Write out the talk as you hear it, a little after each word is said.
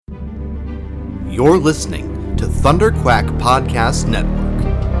You're listening to Thunder Quack Podcast Network.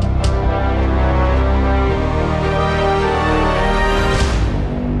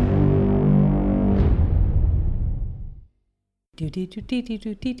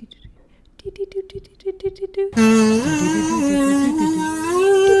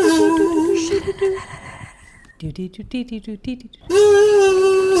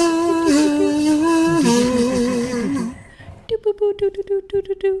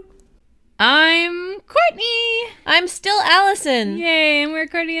 I'm Courtney. I'm still Alison. Yay, and we're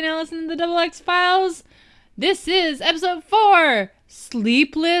Courtney and Alison, the Double X Files. This is episode 4,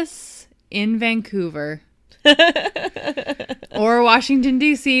 Sleepless in Vancouver. Or Washington,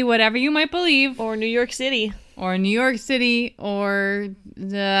 D.C., whatever you might believe. Or New York City. Or New York City, or,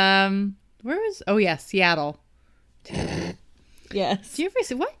 Seattle. Yes. Do you ever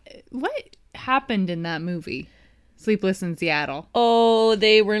see, what happened in that movie? Sleepless in Seattle. Oh,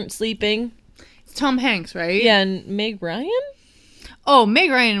 they weren't sleeping. It's Tom Hanks, right? Yeah, and Meg Ryan? Oh, Meg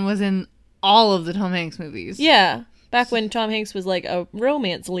Ryan was in all of the Tom Hanks movies. Yeah, back when Tom Hanks was like a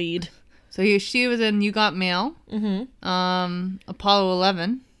romance lead. So she was in You Got Mail. Mm-hmm. Apollo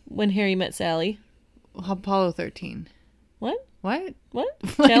 11. When Harry Met Sally. Apollo 13. What? What?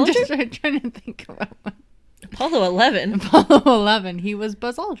 Challenger? I'm just trying to think about one. Apollo 11. Apollo 11. He was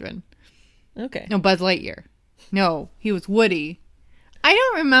Buzz Aldrin. Okay. No, Buzz Lightyear. No, he was Woody. I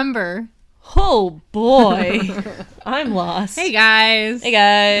don't remember. Oh, boy. I'm lost. Hey, guys. Hey,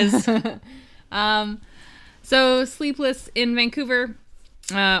 guys. So, Sleepless in Vancouver,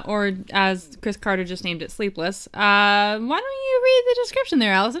 or as Chris Carter just named it, Sleepless. Why don't you read the description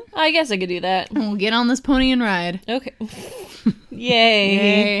there, Alison? I guess I could do that. We'll get on this pony and ride. Okay.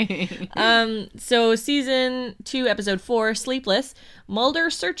 Yay. Yay. So season 2, episode 4, Sleepless. Mulder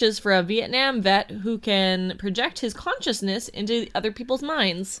searches for a Vietnam vet who can project his consciousness into other people's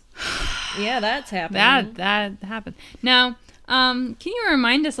minds. Yeah, that's happening. That happened. Now, can you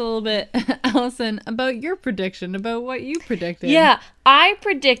remind us a little bit, Alison, about your prediction, about what you predicted? Yeah, I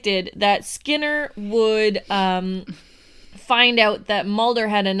predicted that Skinner would find out that Mulder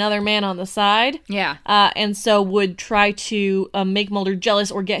had another man on the side. Yeah. And so would try to make Mulder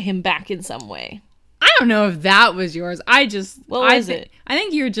jealous or get him back in some way. I don't know if that was yours. What was it? I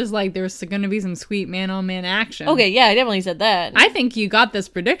think you were just like, there's going to be some sweet man-on-man action. Okay, yeah, I definitely said that. I think you got this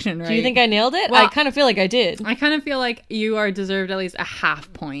prediction right. Do you think I nailed it? Well, I kind of feel like I did. I kind of feel like you are deserved at least a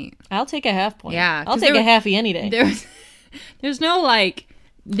half point. I'll take a half point. Yeah. I'll take a halfie any day.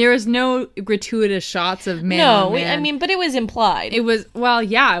 There was no gratuitous shots of man on man. But it was implied. It was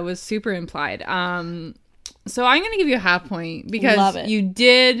super implied. So I'm going to give you a half point because you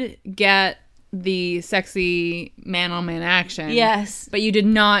did get the sexy man-on-man action. Yes. But you did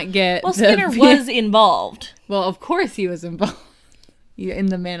not get Skinner was involved. Well, of course he was involved in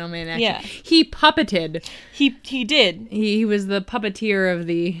the man-on-man action. Yeah. He puppeted. He did. He was the puppeteer of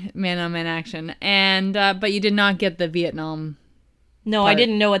the man-on-man action. And but you did not get the Vietnam No, part. I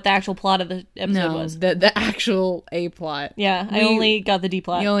didn't know what the actual plot of the episode was. the actual A plot. Yeah, I only got the D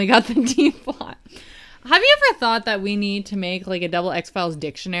plot. You only got the D plot. Have you ever thought that we need to make like a double X-Files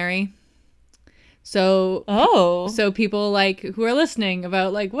dictionary? So people like who are listening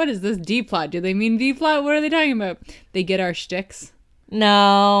about like, what is this D plot? Do they mean V plot? What are they talking about? They get our shticks.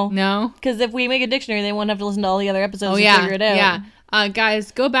 No. Because if we make a dictionary, they won't have to listen to all the other episodes to figure it out. Yeah.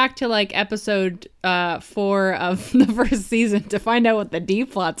 Guys, go back to like episode 4 of the first season to find out what the D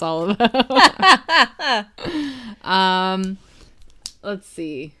plot's all about. Let's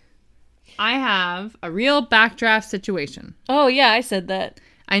see. I have a real backdraft situation. Oh yeah, I said that.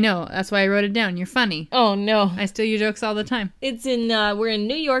 I know. That's why I wrote it down. You're funny. Oh no. I steal your jokes all the time. It's in we're in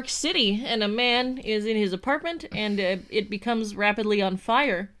New York City, and a man is in his apartment, and it becomes rapidly on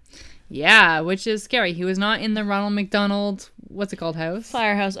fire. Yeah, which is scary. He was not in the Ronald McDonald, what's it called, house?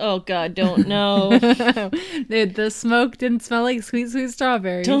 Firehouse. Oh God, don't know. The smoke didn't smell like sweet, sweet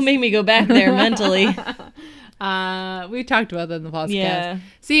strawberries. Don't make me go back there mentally. We talked about that in the podcast. Yeah.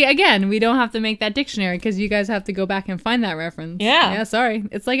 See, again, we don't have to make that dictionary because you guys have to go back and find that reference. Yeah. Yeah, sorry.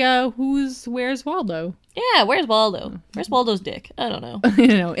 It's like where's Waldo? Yeah, where's Waldo? Where's Waldo's dick? I don't know.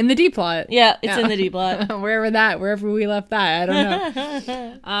 In the D plot. Yeah, it's in the D plot. Wherever we left that, I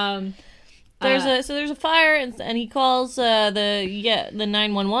don't know. There's a fire, and he calls the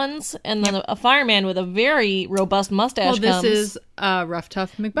 911s, and then a fireman with a very robust mustache comes. This is Rough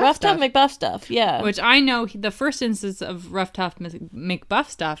Tough McBuff Rough stuff. Tough McBuff stuff, yeah. Which I know the first instance of Rough Tough McBuff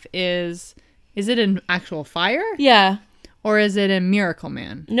stuff is it an actual fire? Yeah. Or is it in Miracle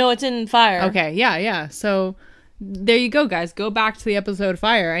Man? No, it's in fire. Okay, yeah. So there you go, guys. Go back to the episode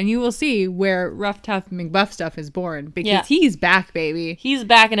Fire, and you will see where Rough Tough McBuff stuff is born. Because he's back, baby. He's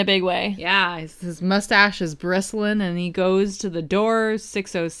back in a big way. Yeah, his mustache is bristling, and he goes to the door,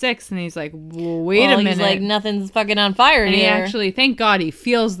 606, and he's like, well, wait a minute. He's like, nothing's fucking on fire and here. He actually, thank God, he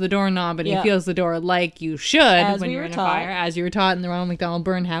feels the doorknob, and he feels the door like you should when you're in a fire, as you were taught in the Ronald McDonald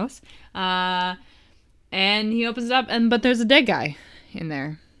Burn House. And he opens it up, but there's a dead guy in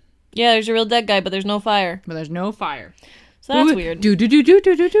there. Yeah, there's a real dead guy, but there's no fire. But there's no fire. So that's weird. And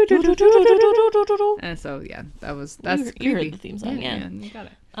so yeah, that's creepy. You heard the theme song, yeah. You got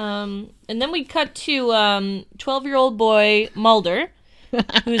it. And then we cut to 12-year-old boy Mulder,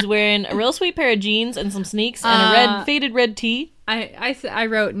 who's wearing a real sweet pair of jeans and some sneaks and a faded red tee. I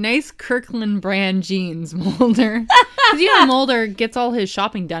wrote nice Kirkland brand jeans, Mulder. Because you know Mulder gets all his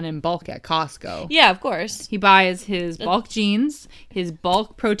shopping done in bulk at Costco. Yeah, of course. He buys his bulk jeans, his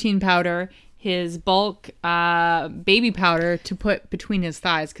bulk protein powder, his bulk baby powder to put between his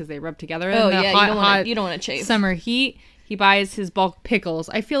thighs because they rub together in the hot you don't want to chafe. Summer heat. He buys his bulk pickles.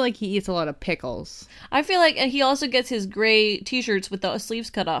 I feel like he eats a lot of pickles. I feel like, and he also gets his gray t-shirts with the sleeves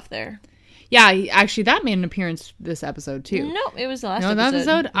cut off there. Yeah, actually, that made an appearance this episode, too. No, it was the last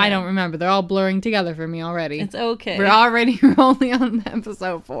episode. Yeah. I don't remember. They're all blurring together for me already. It's okay. We're only on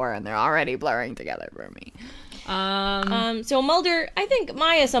episode 4, and they're already blurring together for me. So Mulder, I think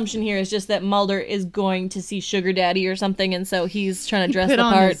my assumption here is just that Mulder is going to see Sugar Daddy or something, and so he's trying to dress the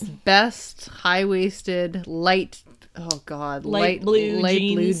part. He put on his best high-waisted, light blue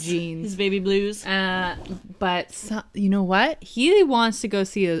jeans. His baby blues. But you know what? He wants to go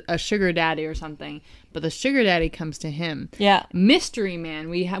see a sugar daddy or something, but the sugar daddy comes to him. Yeah. Mystery man.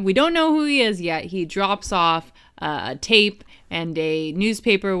 We don't know who he is yet. He drops off a tape and a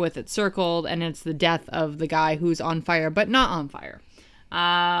newspaper with it circled, and it's the death of the guy who's on fire, but not on fire.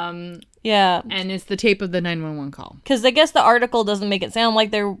 Yeah. And it's the tape of the 911 call. Because I guess the article doesn't make it sound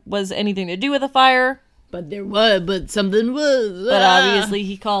like there was anything to do with the fire. But there was, but something was. But obviously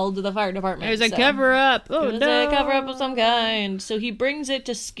he called the fire department. There's a cover-up. Oh, no. A cover-up of some kind. So he brings it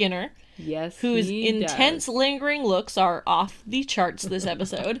to Skinner. Yes, whose intense lingering looks are off the charts this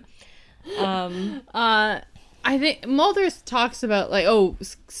episode. I think Mulder talks about,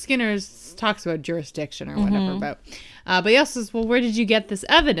 Skinner talks about jurisdiction or whatever about. But he also says, well, where did you get this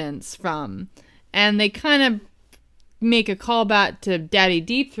evidence from? And they kind of make a callback to Daddy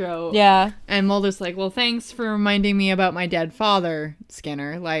Deep Throat. Yeah. And Mulder's like, well, thanks for reminding me about my dead father,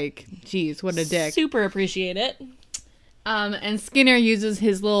 Skinner. Like, geez, what a dick. Super appreciate it. And Skinner uses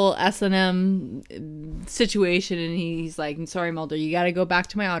his little S&M situation, and he's like, sorry, Mulder, you got to go back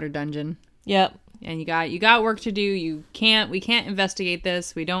to my outer dungeon. Yep. And you got work to do. We can't investigate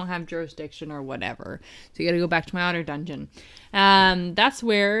this. We don't have jurisdiction or whatever. So you got to go back to my outer dungeon. That's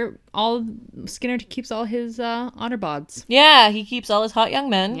where Skinner keeps all his otterbods. Yeah, he keeps all his hot young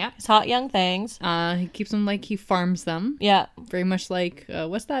men. Yeah. His hot young things. He keeps them like he farms them. Yeah. Very much like,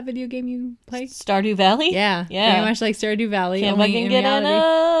 what's that video game you play? Stardew Valley? Yeah. Yeah. Very much like Stardew Valley. Can't fucking get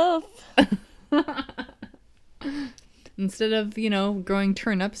enough. Instead of, growing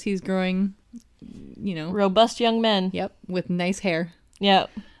turnips, he's growing, robust young men. Yep. With nice hair. Yep.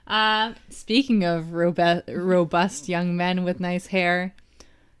 Speaking of robust young men with nice hair,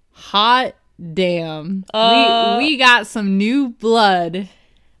 hot damn. We got some new blood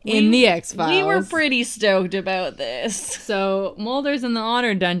in the X-Files. We were pretty stoked about this. So Mulder's in the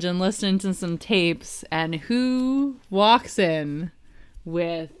honor dungeon listening to some tapes, and who walks in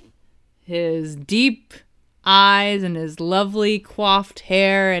with his deep eyes and his lovely coiffed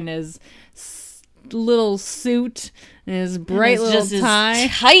hair and his little suit and his bright little tie.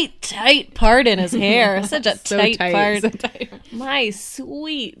 His tight part in his hair. Such a so tight part. So tight. My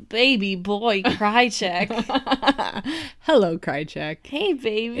sweet baby boy, Krycek. Hello, Krycek. Hey,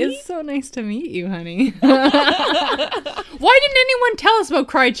 baby. It's so nice to meet you, honey. Why didn't anyone tell us about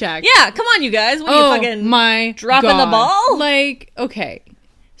Krycek? Yeah, come on, you guys. What are you fucking my dropping God. the ball? Like, okay.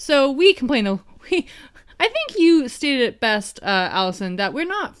 So we complain. I think you stated it best, Alison, that we're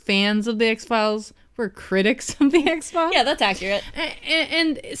not fans of the X-Files. We're critics of the X-Files. Yeah, that's accurate.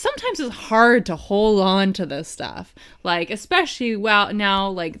 And sometimes it's hard to hold on to this stuff. Like, especially now,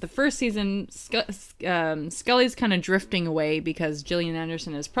 like, the first season, Scully's kind of drifting away because Gillian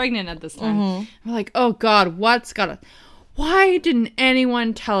Anderson is pregnant at this time. Mm-hmm. We're like, oh, God, why didn't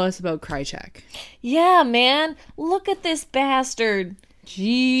anyone tell us about Krycek? Yeah, man. Look at this bastard.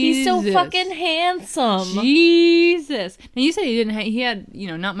 Jesus. He's so fucking handsome. Jesus. Now you said he had,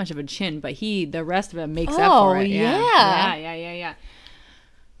 not much of a chin, but the rest of it makes up for it. Yeah.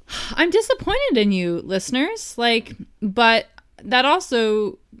 I'm disappointed in you, listeners. But that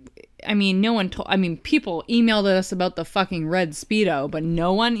also, I mean, no one told. I mean, people emailed us about the fucking red Speedo, but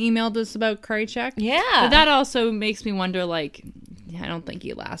no one emailed us about Krycek. Yeah. But that also makes me wonder, like, I don't think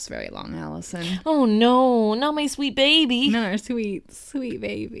he lasts very long, Allison. Oh, no. Not my sweet baby. No, sweet, sweet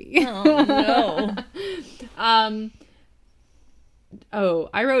baby. Oh, no. Oh,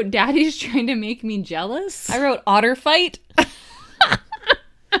 I wrote, Daddy's trying to make me jealous. I wrote otter fight.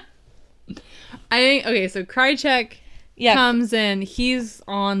 Okay, so Krycek comes in. He's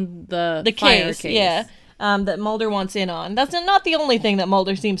on the fire case. Yeah. That Mulder wants in on. That's not the only thing that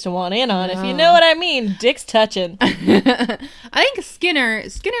Mulder seems to want in on, if you know what I mean. Dick's touching. I think Skinner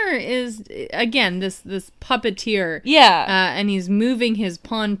is, again, this puppeteer. Yeah. And he's moving his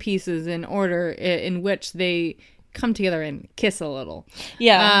pawn pieces in order in which they come together and kiss a little.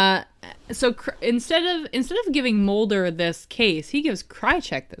 Yeah. So instead of giving Mulder this case, he gives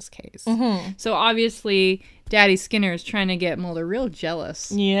Krycek this case. Mm-hmm. So obviously, Daddy Skinner is trying to get Mulder real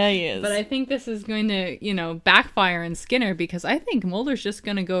jealous. Yeah, he is. But I think this is going to, backfire on Skinner, because I think Mulder's just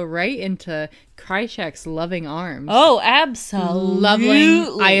going to go right into Krycek's loving arms. Oh, absolutely.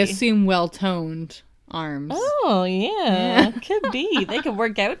 Loving, I assume, well-toned arms. Oh, yeah. Could be. They could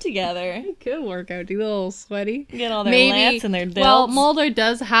work out together. They could work out. Do a little sweaty. Get all their lats and their delts. Well, Mulder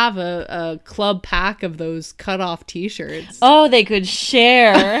does have a club pack of those cut-off t-shirts. Oh, they could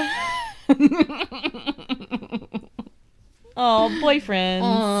share. Oh, boyfriends.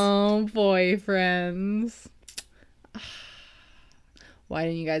 Oh, boyfriends. Why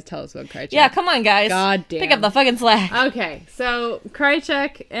didn't you guys tell us about Krycek? Yeah, come on, guys. God damn. Pick up the fucking slack. Okay, so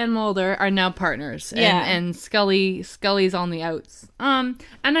Krycek and Mulder are now partners. Yeah. And Scully's on the outs. And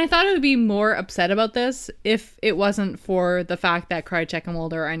I thought I would be more upset about this if it wasn't for the fact that Krycek and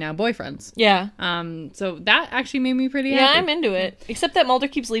Mulder are now boyfriends. Yeah. So that actually made me pretty happy. Yeah, I'm into it. Except that Mulder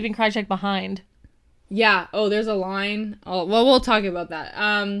keeps leaving Krycek behind. Yeah. Oh, there's a line. Oh, well, we'll talk about that.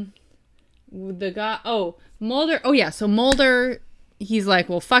 The guy. Oh, Mulder. Oh, yeah. So Mulder, he's like,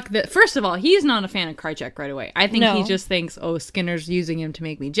 well, fuck that. First of all, he's not a fan of Krycek right away. I think he just thinks, oh, Skinner's using him to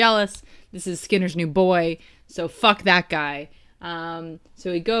make me jealous. This is Skinner's new boy. So fuck that guy. So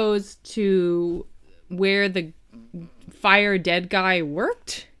he goes to where the fire dead guy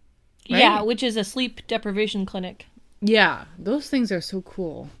worked. Right? Yeah, which is a sleep deprivation clinic. Yeah, those things are so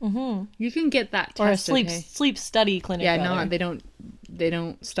cool. Mm-hmm. You can get that tested. Or a sleep study clinic. Yeah, no, they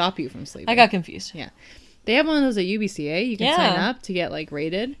don't stop you from sleeping. I got confused. Yeah, they have one of those at UBCA. You can sign up to get like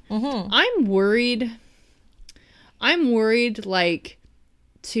rated. Mm-hmm. I'm worried like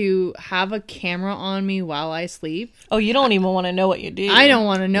to have a camera on me while I sleep. Oh, you don't even want to know what you do. I don't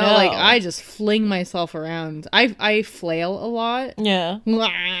want to know. No. Like, I just fling myself around. I flail a lot. Yeah.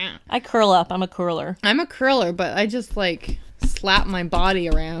 I curl up. I'm a curler. I'm a curler, but I just like slap my body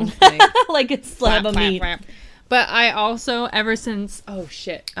around. Like, like a slab of meat. Flap. But I also, ever since,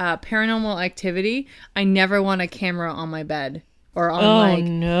 Paranormal Activity, I never want a camera on my bed. Or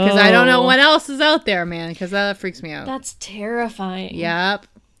on because I don't know what else is out there, man, because that freaks me out. That's terrifying. Yep.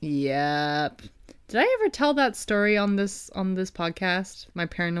 Did I ever tell that story on this podcast? My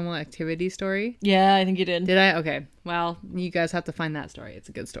Paranormal Activity story? Yeah, I think you did. Did I? Okay. Well, you guys have to find that story. It's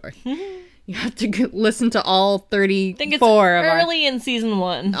a good story. You have to listen to all 34 I think it's early in season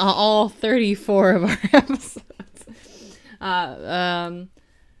 1. All 34 of our episodes.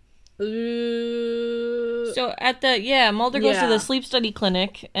 So Mulder goes to the sleep study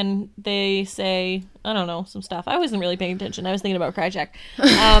clinic and they say, I don't know, some stuff. I wasn't really paying attention. I was thinking about Krycek.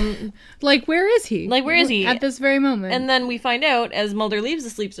 Like, where is he? At this very moment. And then we find out, as Mulder leaves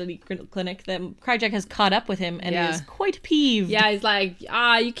the sleep study clinic, that Krycek has caught up with him and is quite peeved. Yeah, he's like,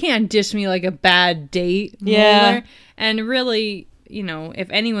 you can't dish me like a bad date, Mulder. Yeah. And really, if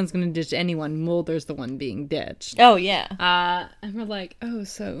anyone's going to ditch anyone, Mulder's the one being ditched. Oh, yeah. And we're like,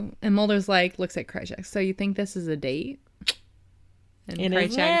 and Mulder's like, looks at Krycek, so you think this is a date? And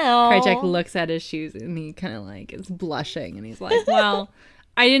Krycek looks at his shoes and he kind of like is blushing and he's like, well,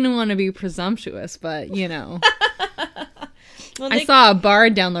 I didn't want to be presumptuous, but, I saw a bar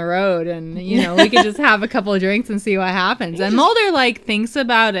down the road and, we could just have a couple of drinks and see what happens. And Mulder, thinks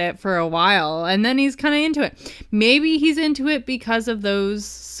about it for a while and then he's kind of into it. Maybe he's into it because of those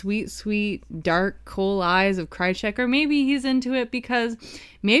sweet, sweet, dark, cool eyes of Krycek, or maybe he's into it because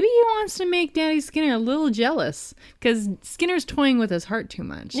maybe he wants to make Daddy Skinner a little jealous because Skinner's toying with his heart too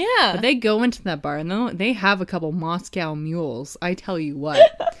much. Yeah. But they go into that bar and they have a couple Moscow mules. I tell you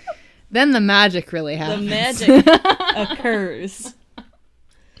what. Then the magic really happens. The magic occurs.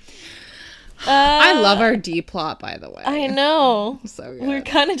 I love our D plot, by the way. I know. So good. We're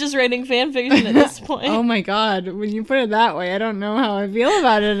kind of just writing fan fiction at this point. Oh my god, when you put it that way, I don't know how I feel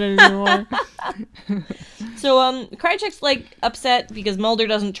about it anymore. So Krycek's like upset because Mulder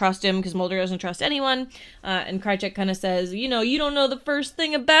doesn't trust him because Mulder doesn't trust anyone. And Krycek kind of says, you don't know the first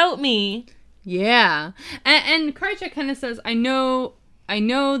thing about me. Yeah. And Krycek kind of says, I know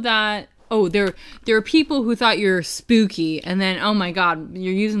that, there are people who thought you're spooky, and then, oh my God,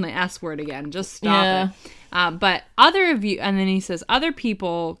 you're using the S word again. Just stop it. But other of you, and then he says, other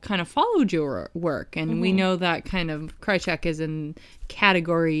people kind of followed your work, and we know that kind of Krycek is in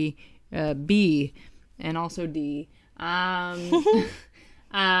category B and also D. Saying,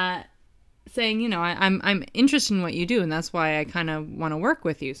 I'm interested in what you do, and that's why I kind of want to work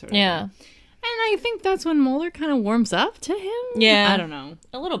with you, sort of. Yeah. And I think that's when Mulder kind of warms up to him. Yeah. I don't know.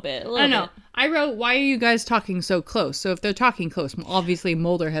 A little bit. I don't know. I wrote, why are you guys talking so close? So if they're talking close, obviously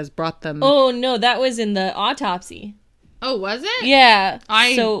Mulder has brought them... Oh, no, that was in the autopsy. Oh, was it? Yeah.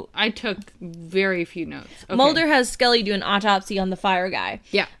 I took very few notes. Okay. Mulder has Scully do an autopsy on the fire guy.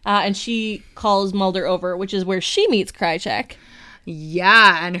 Yeah. And she calls Mulder over, which is where she meets Krycek.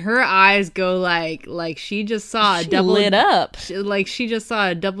 Yeah, and her eyes go like she just saw a double... lit up. Like she just saw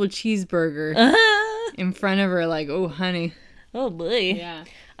a double cheeseburger in front of her, like, oh, honey. Oh, boy. Yeah.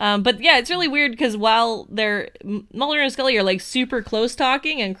 But yeah, it's really weird because while Mulder and Scully are like super close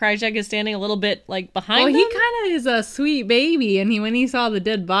talking and Krycek is standing a little bit like behind them. He kind of is a sweet baby, and when he saw the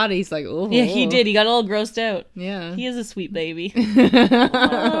dead body, he's like, oh. Yeah, he did. He got all grossed out. Yeah. He is a sweet baby.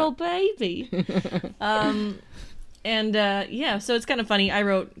 Little baby. So it's kind of funny. I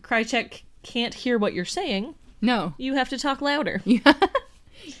wrote, Krycek can't hear what you're saying. No. You have to talk louder.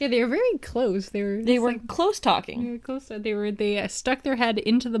 Yeah, they were very close. They were close talking. They were close. They stuck their head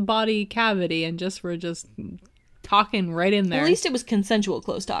into the body cavity and were talking right in there. At least it was consensual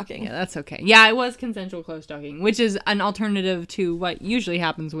close talking. Yeah, that's okay. Yeah, it was consensual close talking, which is an alternative to what usually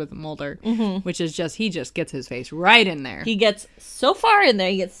happens with Mulder, which is he just gets his face right in there. He gets so far in there.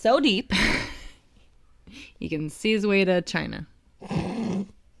 He gets so deep. You can see his way to China. You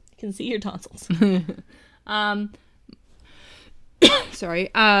can see your tonsils.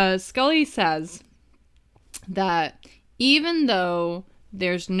 Sorry. Scully says that even though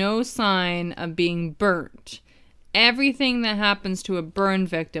there's no sign of being burnt, everything that happens to a burn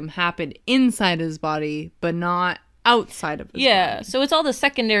victim happened inside his body, but not outside of his body. Yeah, so it's all the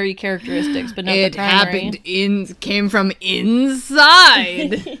secondary characteristics, but not the primary. Came from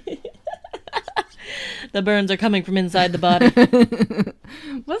inside. The burns are coming from inside the body.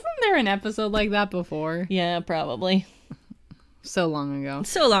 Wasn't there an episode like that before? Yeah, probably. So long ago.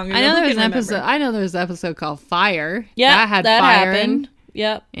 I know there was an episode called Fire. Yeah, that fire happened.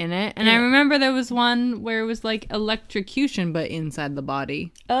 Yep. In it. And I remember there was one where it was like electrocution, but inside the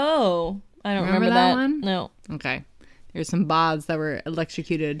body. Oh, I don't remember that one? No. Okay. There's some bods that were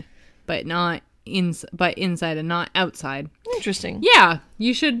electrocuted, but inside and not outside. Interesting. Yeah,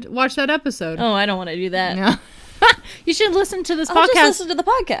 you should watch that episode. Oh, I don't want to do that. No. You should listen to this podcast. I'll just listen to the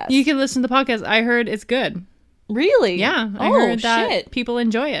podcast. You can listen to the podcast. I heard it's good. Really? Yeah. I heard that people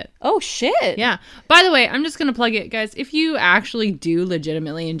enjoy it. Oh, shit. Yeah. By the way, I'm just going to plug it, guys. If you actually do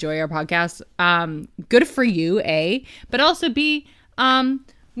legitimately enjoy our podcast, good for you, A. But also, B,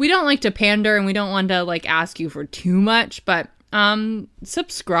 we don't like to pander and we don't want to, ask you for too much. But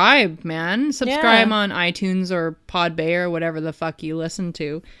subscribe, man. Subscribe on iTunes or Podbay or whatever the fuck you listen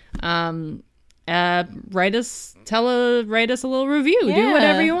to. Write us a little review. Yeah. Do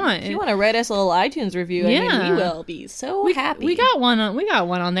whatever you want. If you want to write us a little iTunes review, I mean, we will be so happy. We got one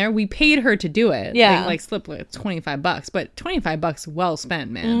on there. We paid her to do it. Yeah. Like $25, but $25 well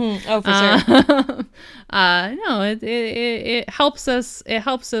spent, man. Mm-hmm. Oh, for sure. No, it helps us. It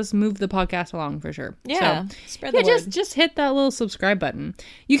helps us move the podcast along for sure. Yeah. So, spread the word. Just hit that little subscribe button.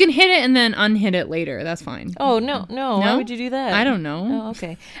 You can hit it and then unhit it later. That's fine. Oh, no. Why would you do that? I don't know. Oh,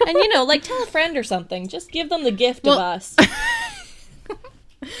 okay. And tell a friend or something. Just give them the gift of us.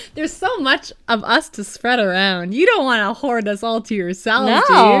 There's so much of us to spread around. You don't want to hoard us all to yourselves,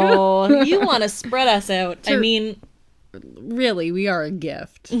 no, do you? You want to spread us out. Really, we are a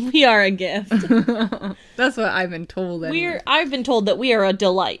gift. We are a gift. That's what I've been told. Anyway. I've been told that we are a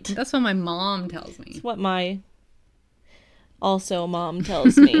delight. That's what my mom tells me. It's what my mom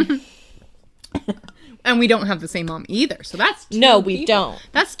tells me. And we don't have the same mom either. So that's two No, we people. don't.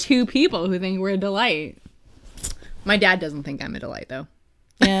 That's two people who think we're a delight. My dad doesn't think I'm a delight, though.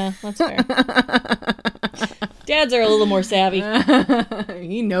 Yeah, that's fair. Dads are a little more savvy.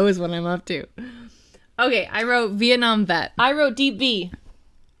 He knows what I'm up to. Okay, I wrote Vietnam vet. I wrote Deep V.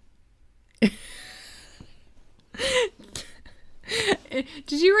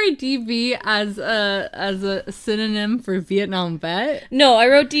 Did you write DV as a synonym for Vietnam vet? No, I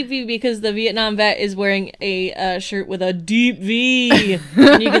wrote deep V because the Vietnam vet is wearing a shirt with a deep V,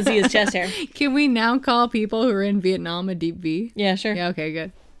 and you can see his chest hair. Can we now call people who are in Vietnam a deep V? Yeah, sure. Yeah, okay,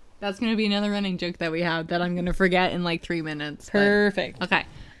 good. That's going to be another running joke that we have that I'm going to forget in like 3 minutes. Perfect. But, okay.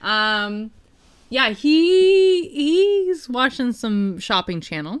 Yeah, he's watching some shopping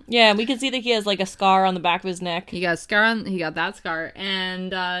channel. Yeah, we can see that he has like a scar on the back of his neck. He got that scar,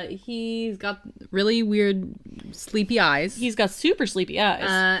 and he's got really weird sleepy eyes. He's got super sleepy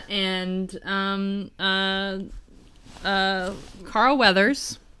eyes. Carl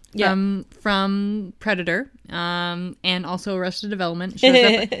Weathers from Predator, and also Arrested Development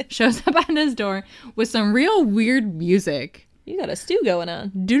shows up at his door with some real weird music. You got a stew going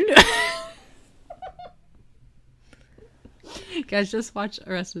on. Guys, just watch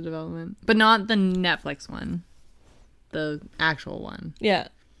Arrested Development. But not the Netflix one. The actual one. Yeah.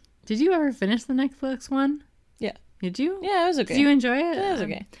 Did you ever finish the Netflix one? Yeah. Did you? Yeah, it was okay. Did you enjoy it? Yeah, it was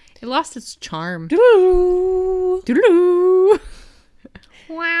okay. It lost its charm. Doo-doo. Doo-doo-doo.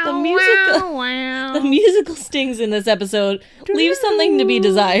 The musical stings in this episode leave something to be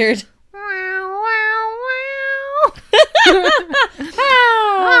desired.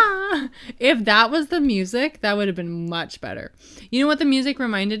 If that was the music, that would have been much better. You know what the music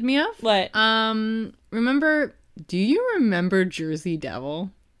reminded me of? What? Do you remember Jersey Devil?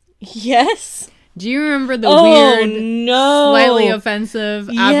 Yes. Do you remember the weird, no, slightly offensive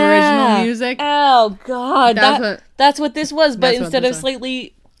Aboriginal music? Oh, God. That's what this was, but instead of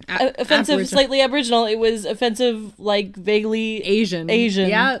slightly offensive, slightly Aboriginal, it was offensive, like, vaguely Asian.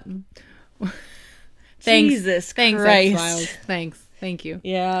 Yeah. Thanks. Jesus Christ. Christ. Thanks. Thank you.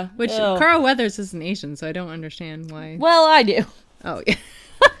 Yeah. Which, Carl Weathers isn't Asian, so I don't understand why. Well, I do. Oh, yeah.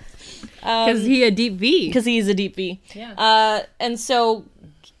 Because he's a deep V. Because he's a deep V. Yeah. And so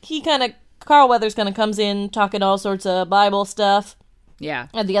Carl Weathers kind of comes in talking all sorts of Bible stuff. Yeah.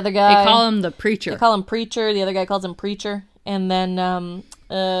 And the other guy. They call him the preacher. They call him preacher. The other guy calls him preacher. And then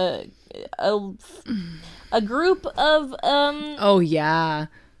a group of Oh yeah.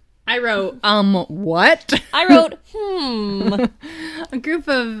 I wrote what? I wrote A group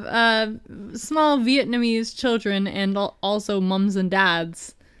of small Vietnamese children and also mums and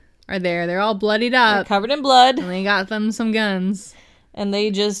dads are there. They're all bloodied up. They're covered in blood. And they got them some guns. And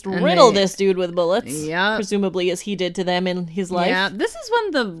they just riddle this dude with bullets. Yeah. Presumably as he did to them in his life. Yeah. This is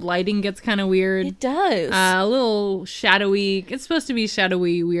when the lighting gets kind of weird. It does. A little shadowy. It's supposed to be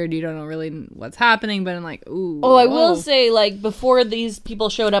shadowy, weird. You don't know really what's happening, but I'm like, ooh. Oh, I will say, like, before these people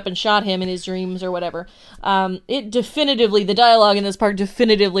showed up and shot him in his dreams or whatever, the dialogue in this part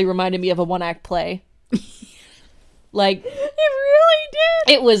definitively reminded me of a one-act play. Like, it really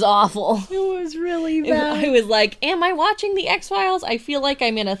did. It was awful. It was really bad. I was like, am I watching the X-Files? I feel like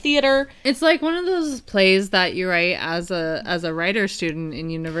I'm in a theater. It's like one of those plays that you write as a writer student in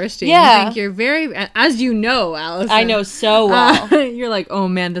university. Yeah. You think you're very, as you know, Alison. I know so well. You're like, oh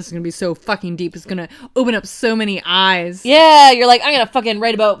man, this is going to be so fucking deep. It's going to open up so many eyes. Yeah, you're like, I'm going to fucking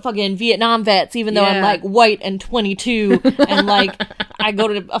write about fucking Vietnam vets, even though I'm like white and 22 and like I go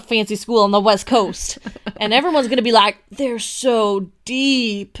to a fancy school on the West Coast. And everyone's going to be like, they're so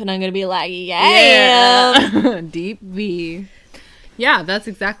deep. And I'm going to be like, yeah. Deep V. Yeah, that's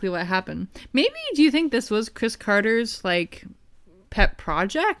exactly what happened. Maybe, do you think this was Chris Carter's, like, pet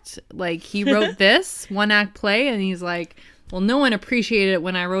project? Like, he wrote this one-act play, and he's like, well, no one appreciated it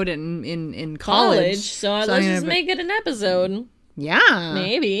when I wrote it in college. So let's just make it an episode. Yeah.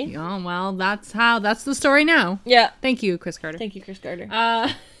 Maybe. Oh, well, that's the story now. Yeah. Thank you, Chris Carter. Thank you, Chris Carter.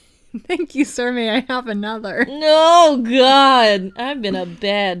 Thank you, sir. May I have another? No, God. I've been a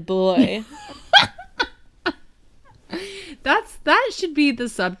bad boy. That should be the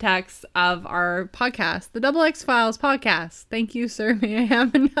subtext of our podcast, the Double X Files podcast. Thank you, sir. May I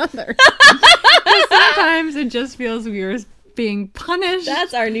have another? Sometimes it just feels weird being punished.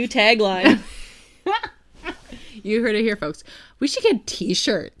 That's our new tagline. You heard it here, folks. We should get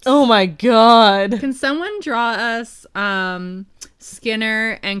t-shirts. Oh my God. Can someone draw us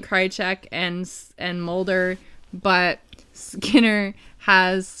Skinner and Krycek and Mulder, but Skinner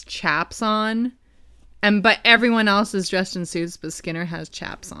has chaps on, but everyone else is dressed in suits, but Skinner has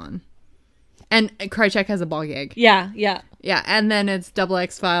chaps on, and Krycek has a ball gag. Yeah. And then it's Double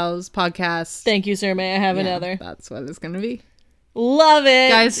X Files podcast. Thank you, sir. May I have another? That's what it's gonna be. Love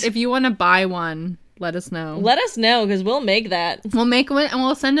it, guys. If you want to buy one, let us know. Let us know, because we'll make that. We'll make one, and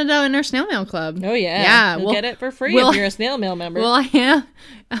we'll send it out in our snail mail club. Oh, yeah. Yeah. We'll get it for free if you're a snail mail member.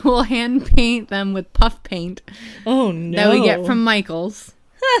 We'll hand paint them with puff paint. Oh, no. That we get from Michael's.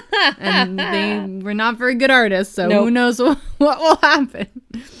 And they were not very good artists, so Nope. who knows what will happen.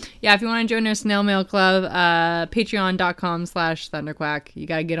 Yeah, if you want to join our snail mail club, patreon.com/thunderquack. You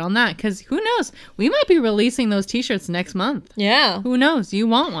got to get on that, because who knows? We might be releasing those t-shirts next month. Yeah. Who knows? You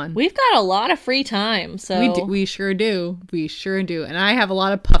want one. We've got a lot of free time, so... We sure do. We sure do. And I have a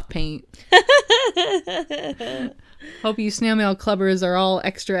lot of puff paint. Hope you snail mail clubbers are all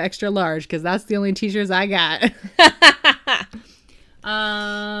extra, extra large, because that's the only t-shirts I got.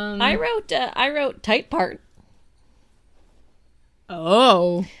 I wrote tight part.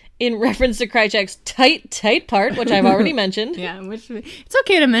 Oh. In reference to Krycek's tight part, which I've already mentioned. Yeah, which it's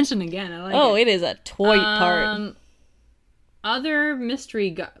okay to mention again. I like it is a toy part. Other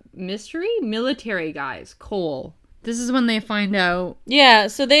military guys. Cole. This is when they find out. Yeah,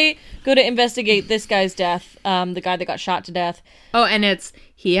 so they go to investigate this guy's death, the guy that got shot to death. Oh, and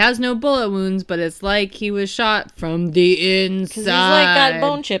he has no bullet wounds, but it's like he was shot from the inside. Because he's got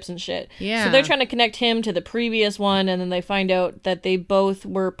bone chips and shit. Yeah. So they're trying to connect him to the previous one, and then they find out that they both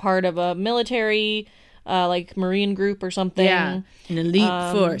were part of a military, Marine group or something. Yeah, an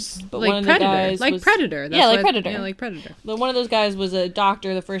elite force. But like one of the Predator. guys Like was, Predator. That's yeah, like what, Predator. Yeah, like Predator. But one of those guys was a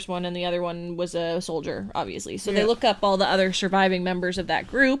doctor, the first one, and the other one was a soldier, obviously. So they look up all the other surviving members of that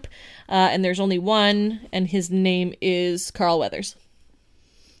group, and there's only one, and his name is Carl Weathers.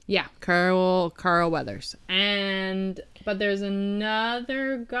 Yeah, Carl Weathers. But there's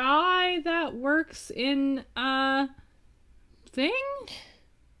another guy that works in thing?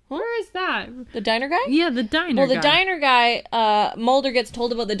 Where is that? The diner guy? Yeah, the diner guy. Well, the diner guy, Mulder gets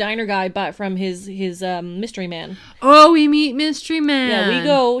told about the diner guy, but from his mystery man. Oh, we meet Mystery Man. Yeah,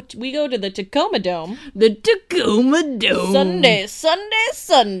 we go to the Tacoma Dome. The Tacoma Dome.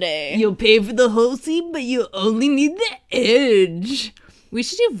 Sunday. You'll pay for the whole seat, but you only need the edge. We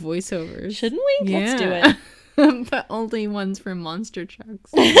should do voiceovers. Shouldn't we? Yeah. Let's do it. But only ones for monster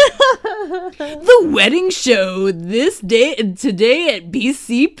trucks. The wedding show today at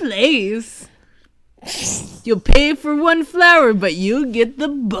BC Place. You'll pay for one flower, but you'll get the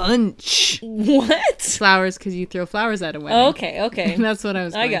bunch. What? Flowers, because you throw flowers at a wedding. Okay. That's what I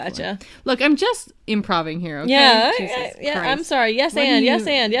was going gotcha. for. Look, I'm just improving here, okay? Yeah, Jesus yeah. Christ. I'm sorry. Yes, and.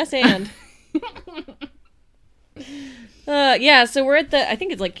 Yeah, so we're at I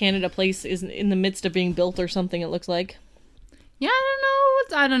think it's like Canada Place is in the midst of being built or something, it looks like. Yeah,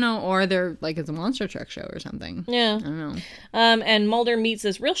 I don't know. Or they're like, it's a monster truck show or something. Yeah. I don't know. And Mulder meets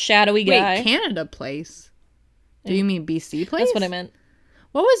this real shadowy guy. Wait, Canada Place? Do you mean BC Place? That's what I meant.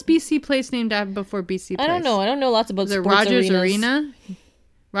 What was BC Place named after before BC Place? I don't know. I don't know lots about sports Rogers arenas. Arena?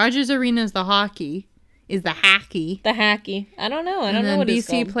 Rogers Arena is the hockey. Is the hacky. The hacky. I don't know. I don't know what it's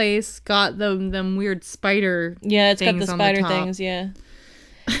called. BC Place got them weird spider. Yeah, it's got the spider things. Yeah.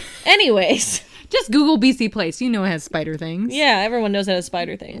 Anyways, just Google BC Place. You know it has spider things. Yeah, everyone knows it has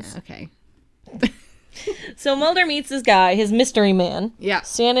spider things. Yeah, okay. So Mulder meets this guy, his mystery man. Yeah.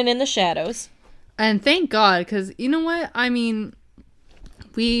 Standing in the shadows. And thank God, because you know what? I mean,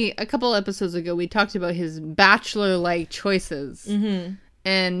 a couple episodes ago we talked about his bachelor-like choices. Mm-hmm.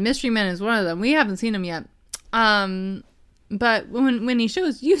 And Mystery Man is one of them. We haven't seen him yet. But when he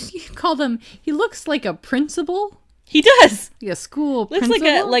shows, you call them, he looks like a principal. He does. Like a school looks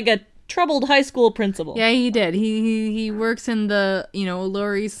principal. like a troubled high school principal. Yeah, he did. He works in the,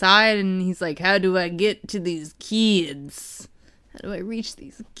 Lower East Side, and he's like, how do I get to these kids? How do I reach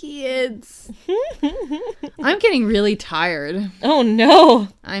these kids? I'm getting really tired. Oh, no.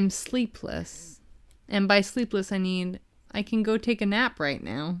 I'm sleepless. And by sleepless, I can go take a nap right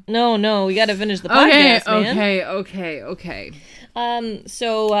now. No, we gotta finish the podcast, man. Okay.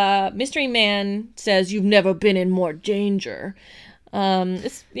 So Mystery Man says, you've never been in more danger.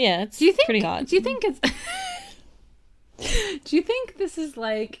 It's pretty hot. Do you think it's... Do you think this is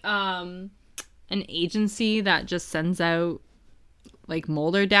like, an agency that just sends out, like,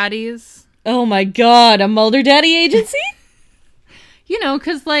 Mulder daddies? Oh my god, a Mulder daddy agency?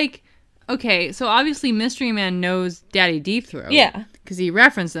 Because, like... Okay, so obviously Mystery Man knows Daddy Deep Throat. Yeah. Because he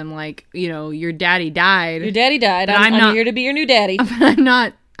referenced him like, your daddy died. Your daddy died. I'm here to be your new daddy. I'm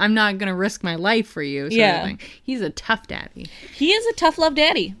not going to risk my life for you. Sort of thing. He's a tough daddy. He is a tough love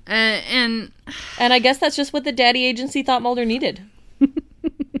daddy. And I guess that's just what the daddy agency thought Mulder needed.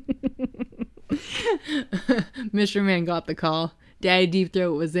 Mystery Man got the call. Daddy Deep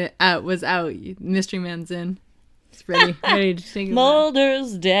Throat was out. Mystery Man's in. Ready to take it.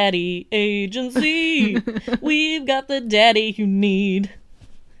 Mulder's Daddy Agency. We've got the daddy you need.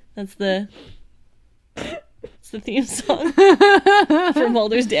 That's the theme song for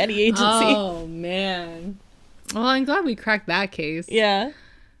Mulder's Daddy Agency. Oh man. Well, I'm glad we cracked that case. Yeah.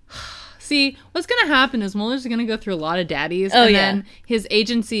 See, what's going to happen is Mulder's going to go through a lot of daddies. Oh, and yeah. then his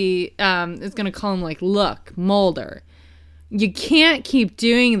agency is going to call him like, look, Mulder, you can't keep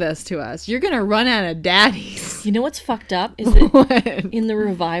doing this to us. You're going to run out of daddies. You know what's fucked up? Is that What? in the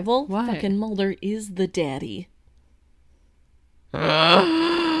revival, What? fucking Mulder is the daddy. What?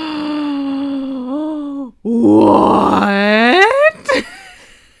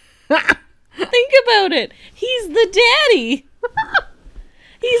 Think about it. He's the daddy.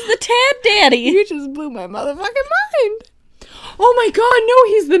 He's the Tad daddy. You just blew my motherfucking mind. Oh my god, no,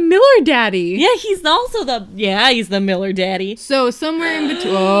 he's the Miller daddy. Yeah, he's the Miller daddy. So somewhere in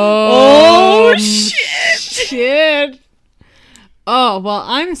between. Oh, shit. Oh, well,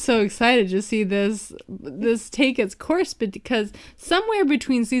 I'm so excited to see this take its course, because somewhere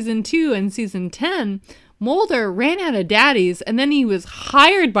between season 2 and season 10, Mulder ran out of daddies, and then he was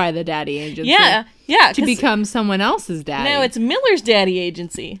hired by the daddy agency. Yeah. To become someone else's daddy. Now it's Miller's daddy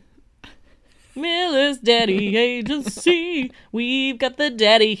agency. Miller's daddy agency. We've got the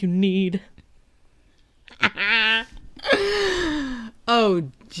daddy you need.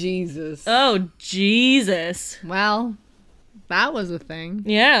 Oh, Jesus. Oh, Jesus. Well, that was a thing.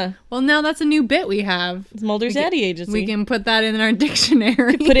 Yeah. Well, now that's a new bit we have. It's Mulder's daddy agency. We can put that in our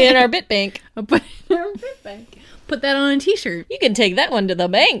dictionary. put it in our bit bank. I'll put it in our bit bank. Put that on a t-shirt. You can take that one to the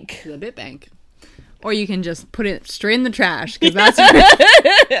bank. To the bit bank. Or you can just put it straight in the trash, because that's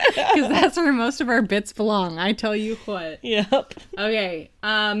where most of our bits belong. I tell you what. Yep. Okay.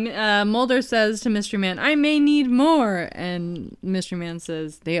 Mulder says to Mystery Man, I may need more. And Mystery Man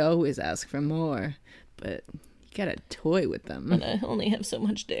says, they always ask for more. But you gotta toy with them. And I only have so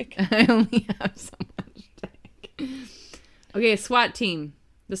much dick. I only have so much dick. Okay, SWAT team.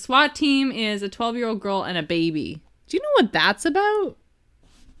 The SWAT team is a 12-year-old girl and a baby. Do you know what that's about?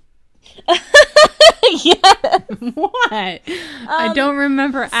 Yeah. What? I don't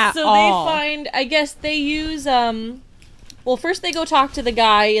remember at so all. they find, I guess they use, well, first they go talk to the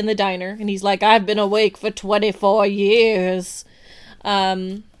guy in the diner, and he's like, I've been awake for 24 years,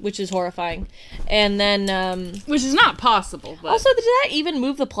 which is horrifying. And then, which is not possible. But... Also, did that even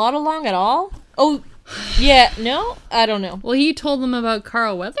move the plot along at all? Oh, yeah, no? I don't know. Well, he told them about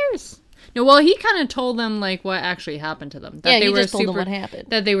Carl Weathers. No, well, he kind of told them, like, what actually happened to them. That Yeah, they he were just told them what happened.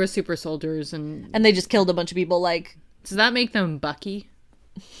 That they were super soldiers, and they just killed a bunch of people, like... Does that make them Bucky?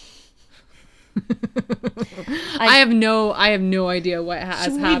 I have no idea what has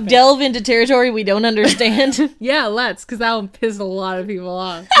Should happened. we delve into territory we don't understand? Yeah, let's, because that'll piss a lot of people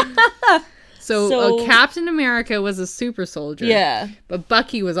off. So Captain America was a super soldier. Yeah. But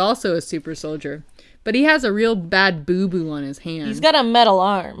Bucky was also a super soldier. But he has a real bad boo-boo on his hand. He's got a metal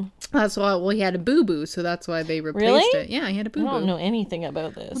arm. That's why, well, he had a boo-boo, so that's why they replaced Really? it. Yeah, he had a boo-boo. I don't know anything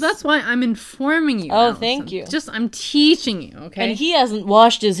about this. Well, that's why I'm informing you. Oh, Allison. thank you. Just, I'm teaching you, okay? And he hasn't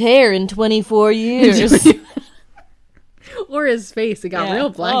washed his hair in 24 years. Or his face. It got real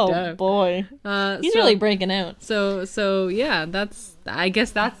blacked up. Oh, boy. He's really breaking out. So, yeah, I guess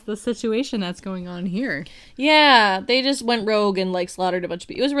that's the situation that's going on here. Yeah, they just went rogue and, like, slaughtered a bunch of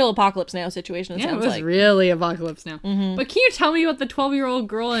people. It was a real Apocalypse Now situation, it sounds was like. really Apocalypse Now. Mm-hmm. But can you tell me about the 12-year-old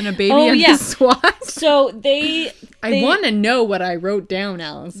girl and a baby and the SWAT? So they I want to know what I wrote down,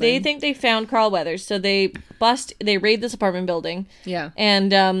 Alison. They think they found Carl Weathers, so they raid this apartment building. Yeah.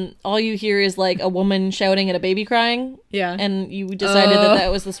 And all you hear is, like, a woman shouting and a baby crying. Yeah. And you decided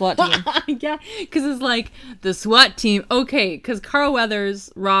that was the SWAT team. Yeah, because it's like, the SWAT team. Okay, because Carl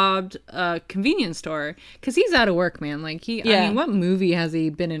Weathers robbed a convenience store. Because he's out of work, man. Like, I mean, what movie has he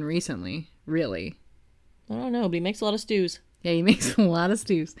been in recently? Really? I don't know, but he makes a lot of stews. Yeah, he makes a lot of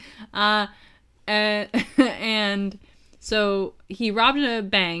stews. And so he robbed a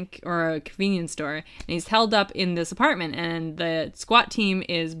bank or a convenience store, and he's held up in this apartment, and the SWAT team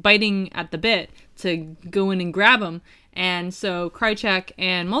is biting at the bit to go in and grab him. And so Krycek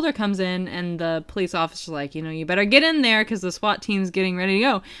and Mulder comes in, and the police officer's like, you better get in there because the SWAT team's getting ready to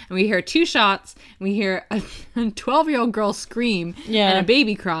go. And we hear 2 shots, and we hear a 12-year-old girl scream and a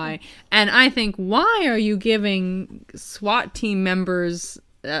baby cry. And I think, why are you giving SWAT team members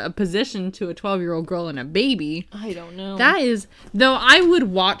a position to a 12-year-old girl and a baby? I don't know. That is, though, I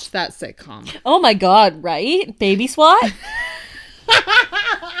would watch that sitcom. Oh my god, right? Baby SWAT?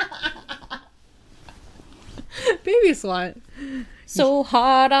 Baby SWAT. So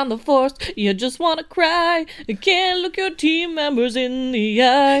hard on the force, you just want to cry. You can't look your team members in the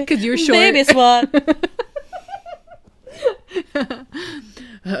eye. Because you're short. Baby SWAT.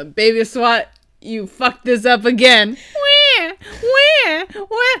 Baby SWAT, you fucked this up again. Where?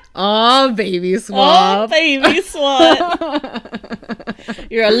 Oh, Baby SWAT. Oh, Baby SWAT.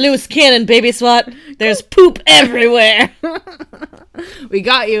 You're a loose cannon, Baby SWAT. There's poop everywhere. We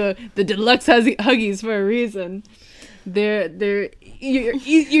got you the deluxe Huggies for a reason.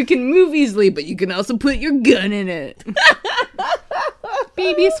 You can move easily, but you can also put your gun in it.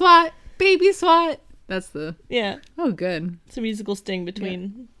 Baby SWAT. That's the... Yeah. Oh, good. It's a musical sting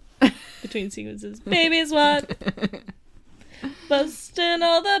between sequences. Baby SWAT. Busting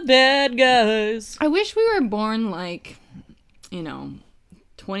all the bad guys. I wish we were born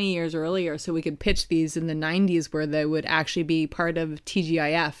 20 years earlier so we could pitch these in the 90s where they would actually be part of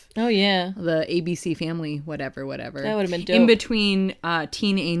TGIF. Oh, yeah. The ABC Family, whatever. That would have been dope. In between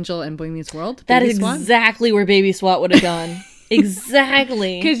Teen Angel and Boy Meets World. That is exactly where Baby SWAT would have gone.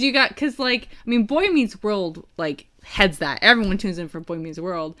 Exactly. Because Boy Meets World, heads that. Everyone tunes in for Boy Meets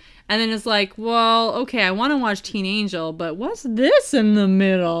World. And then it's like, well, okay, I want to watch Teen Angel, but what's this in the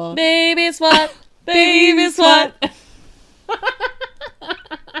middle? Baby SWAT. Baby SWAT.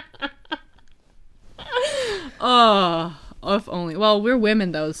 Oh, if only. Well, we're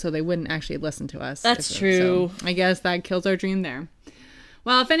women, though, so they wouldn't actually listen to us. That's true. So I guess that kills our dream there.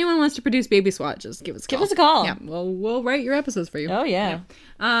 Well, if anyone wants to produce Baby SWAT, just give us a call. Give us a call. Yeah, we'll write your episodes for you. Oh, yeah.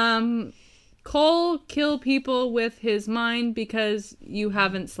 Cole kill people with his mind because you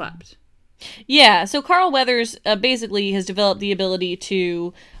haven't slept. Yeah, so Carl Weathers basically has developed the ability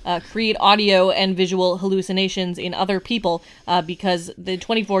to create audio and visual hallucinations in other people because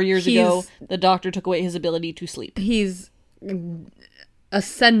 24 years ago, the doctor took away his ability to sleep. He's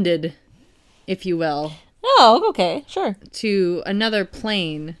ascended, if you will. Oh, okay, sure. To another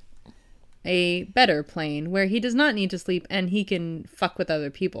plane, a better plane, where he does not need to sleep and he can fuck with other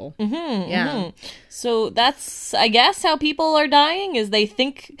people. Mm-hmm, yeah. Mm-hmm. So that's, I guess, how people are dying, is they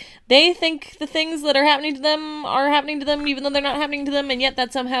think the things that are happening to them are happening to them even though they're not happening to them, and yet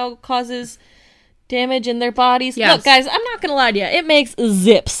that somehow causes damage in their bodies. Yes. Look, guys, I'm not gonna lie to you. It makes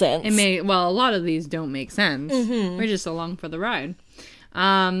zip sense. Well, a lot of these don't make sense. Mm-hmm. We're just along for the ride.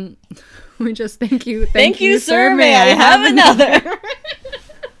 We just thank you, sir. May I have another?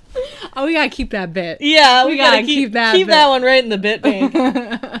 Oh, we gotta keep that bit. Yeah, we gotta keep that one right in the bit bank.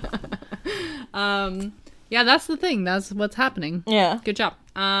 Yeah, that's the thing. That's what's happening. Yeah. Good job.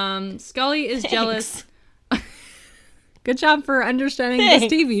 Scully is jealous. Good job for understanding this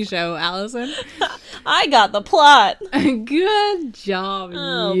TV show, Alison. I got the plot. Good job,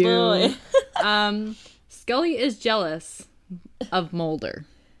 oh, you. Boy. Scully is jealous of Mulder.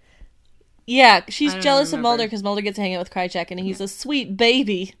 Yeah, she's jealous of Mulder because Mulder gets to hang out with Krycek and he's a sweet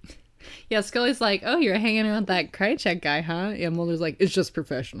baby. Yeah, Scully's like, oh, you're hanging out with that Krycek guy, huh? Yeah, Mulder's like, it's just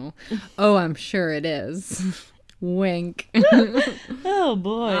professional. Oh, I'm sure it is. Wink. Oh,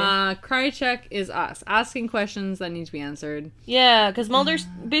 boy. Krycek is us, asking questions that need to be answered. Yeah, because Mulder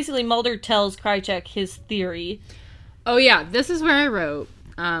tells Krycek his theory. Oh, yeah, this is where I wrote,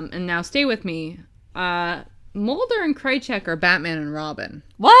 and now stay with me, Mulder and Krycek are Batman and Robin.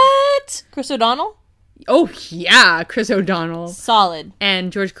 What? Chris O'Donnell? Oh, yeah, Chris O'Donnell. Solid.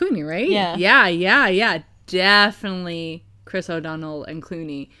 And George Clooney, right? Yeah. Yeah. Definitely Chris O'Donnell and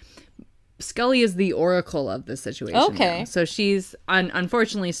Clooney. Scully is the oracle of this situation. Okay. Now. So she's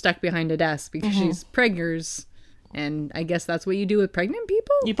unfortunately stuck behind a desk because she's preggers. And I guess that's what you do with pregnant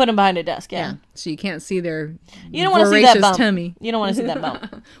people? You put them behind a desk, yeah. So you can't see their you don't want to see that bump. tummy. You don't want to see that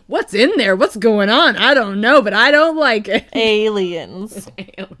bump. What's in there? What's going on? I don't know, but I don't like it. Aliens.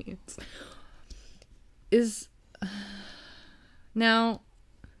 Aliens. Now,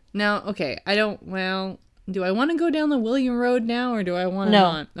 okay, do I want to go down the William Road now, or do I want to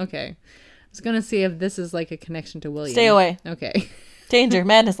not? Okay. I was going to see if this is like a connection to William. Stay away. Okay. Danger,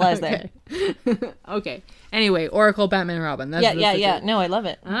 madness lies there. Okay. Anyway, Oracle, Batman, and Robin. That's yeah. No, I love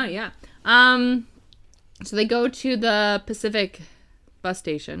it. Yeah. So they go to the Pacific bus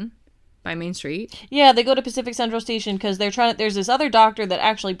station by Main Street. Yeah, they go to Pacific Central Station because there's this other doctor that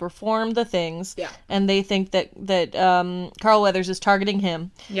actually performed the things. Yeah. And they think that Carl Weathers is targeting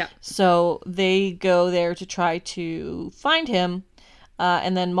him. Yeah. So they go there to try to find him.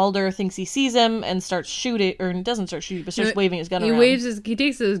 And then Mulder thinks he sees him and starts shooting, or doesn't start shooting, but starts waving his gun around. He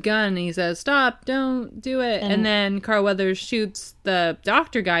takes his gun and he says, "Stop, don't do it." And then Carl Weathers shoots the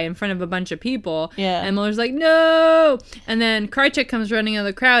doctor guy in front of a bunch of people. Yeah. And Mulder's like, "No!" And then Krycek comes running out of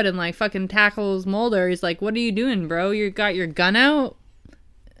the crowd and like fucking tackles Mulder. He's like, "What are you doing, bro? You got your gun out?"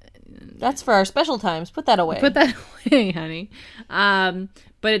 That's for our special times. Put that away. Put that away, honey.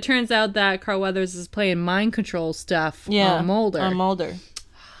 But it turns out that Carl Weathers is playing mind control stuff on Mulder.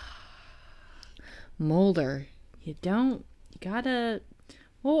 Mulder. You gotta...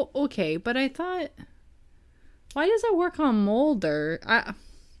 Well, okay, but I thought... Why does it work on Mulder? I'm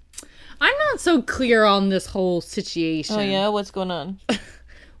not so clear on this whole situation. Oh, yeah? What's going on?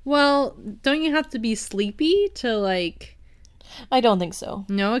 Well, don't you have to be sleepy to, like... I don't think so.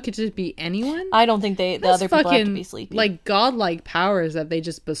 No, it could just be anyone? I don't think the other people have to be sleepy. Like, godlike powers that they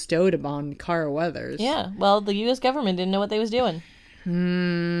just bestowed upon Carl Weathers. Yeah, well, the U.S. government didn't know what they was doing. I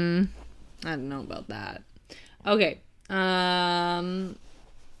don't know about that. Okay.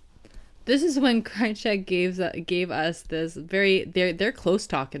 This is when Krycek gave us this they're close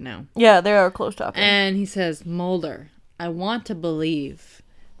talking now. Yeah, they are close talking. And he says, Mulder, I want to believe,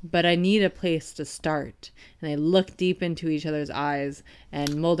 but I need a place to start. And they look deep into each other's eyes,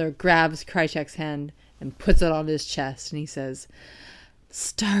 and Mulder grabs Krycek's hand and puts it on his chest, and he says,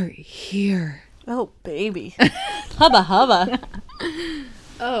 start here. Oh, baby. Hubba hubba.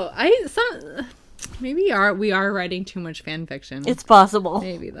 Maybe we are writing too much fan fiction. It's possible.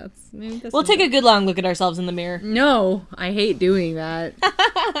 Maybe that's we'll take a good long look at ourselves in the mirror. No, I hate doing that.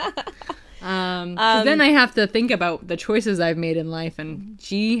 'Cause then I have to think about the choices I've made in life, and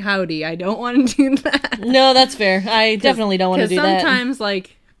gee howdy, I don't want to do that. No, that's fair. I definitely don't want to do that. Because sometimes,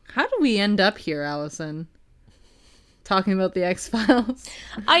 like, how do we end up here, Alison? Talking about the X-Files?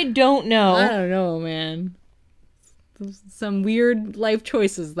 I don't know. I don't know, man. Some weird life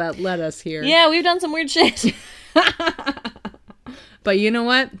choices that led us here. Yeah, we've done some weird shit. But you know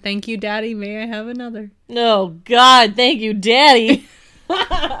what? Thank you, Daddy. May I have another? Oh, God. Thank you, Daddy.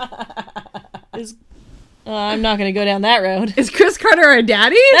 I'm not going to go down that road. Is Chris Carter our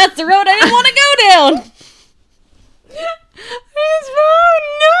daddy? That's the road I didn't want to go down.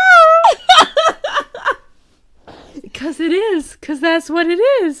 No. Because it is. Because that's what it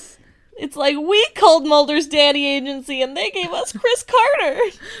is. It's like we called Mulder's daddy agency and they gave us Chris Carter.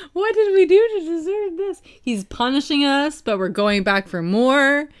 What did we do to deserve this? He's punishing us, but we're going back for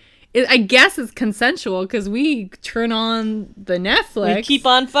more. I guess it's consensual because we turn on the Netflix. We keep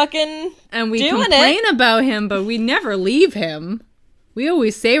on fucking and we doing complain about him, but we never leave him. We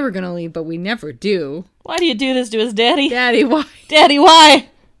always say we're going to leave, but we never do. Why do you do this to his daddy? Daddy, why? Daddy, why?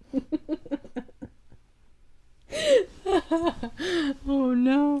 Oh,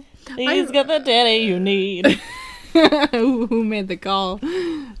 no. He's got the daddy you need. Who made the call?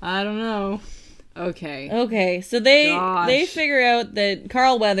 I don't know. Okay, so they figure out that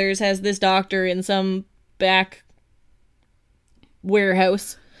Carl Weathers has this doctor in some back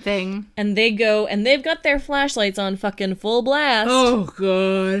warehouse thing. And they go, and they've got their flashlights on fucking full blast. Oh,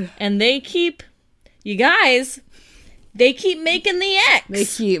 God. And they keep, you guys... They keep making the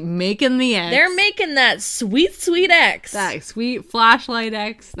X. They're making that sweet, sweet X. That sweet flashlight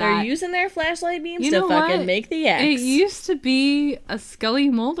X. They're using their flashlight beams to fucking make the X. It used to be a Scully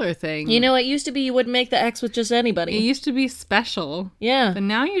Mulder thing. You know, it used to be you wouldn't make the X with just anybody. It used to be special. Yeah. But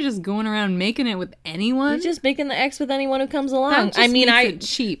now you're just going around making it with anyone. You're just making the X with anyone who comes along. That just makes it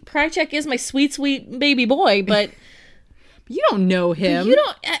cheap. Krycek is my sweet, sweet baby boy, but... You don't know him. You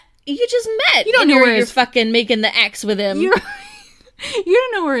don't... You just met. You don't know where you're fucking making the X with him. You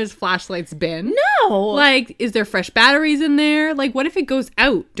don't know where his flashlight's been. No. Like, is there fresh batteries in there? Like, what if it goes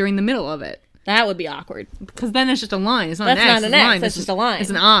out during the middle of it? That would be awkward. Because then it's just a line. It's not That's an X. not an X. That's just a line. It's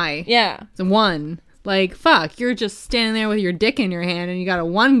an I. Yeah. It's a 1. Like, fuck. You're just standing there with your dick in your hand and you got a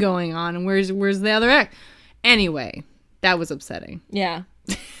 1 going on. And where's the other X? Anyway, that was upsetting. Yeah.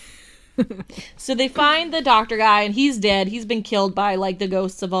 So they find the doctor guy, and he's dead. He's been killed by, like, the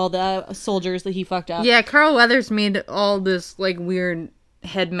ghosts of all the soldiers that he fucked up. Yeah, Carl Weathers made all this, like, weird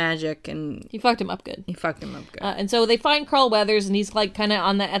head magic, and... He fucked him up good. And so they find Carl Weathers, and he's, like, kind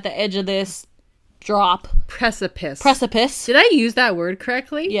of at the edge of this drop. Precipice. Did I use that word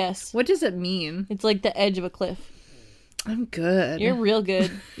correctly? Yes. What does it mean? It's like the edge of a cliff. I'm good. You're real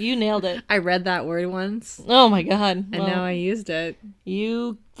good. You nailed it. I read that word once. Oh my god. And now I used it.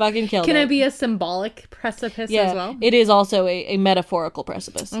 You fucking killed it. Can it be a symbolic precipice as well? It is also a metaphorical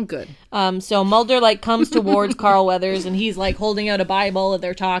precipice. Oh, good. So Mulder, like, comes towards Carl Weathers, and he's, like, holding out a Bible, and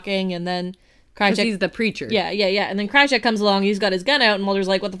they're talking, and then Krycek... he's the preacher. Yeah. And then Krycek comes along, he's got his gun out, and Mulder's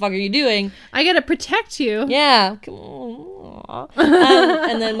like, what the fuck are you doing? I gotta protect you. Yeah. Come on.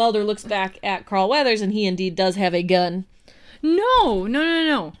 And then Mulder looks back at Carl Weathers, and he indeed does have a gun. No.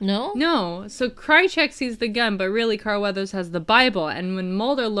 No? No. So Krycek sees the gun, but really Carl Weathers has the Bible. And when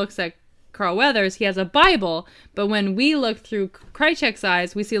Mulder looks at Carl Weathers, he has a Bible. But when we look through Krycek's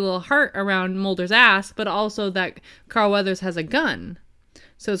eyes, we see a little heart around Mulder's ass, but also that Carl Weathers has a gun.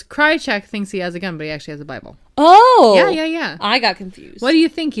 So Krycek thinks he has a gun, but he actually has a Bible. Oh! Yeah. I got confused. What do you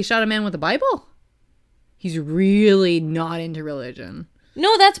think? He shot a man with a Bible? He's really not into religion.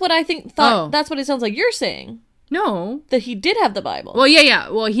 No, that's what I thought. That's what it sounds like you're saying. No. That he did have the Bible. Well, yeah.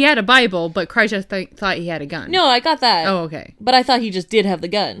 Well, he had a Bible, but Krycek thought he had a gun. No, I got that. Oh, okay. But I thought he just did have the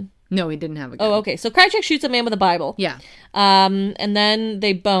gun. No, he didn't have a gun. Oh, okay. So Krycek shoots a man with a Bible. Yeah. And then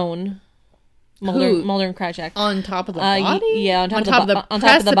they bone. Mulder and Krycek. On top of the body? Yeah, on top of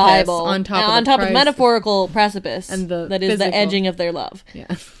the Bible. On top of the metaphorical precipice. And that is the edging of their love.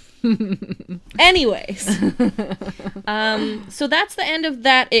 Yeah. Anyways. So that's the end of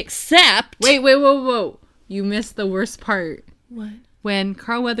that, except... Wait, whoa. You missed the worst part. What? When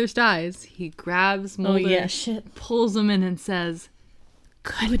Carl Weathers dies, he grabs Mulder, pulls him in and says,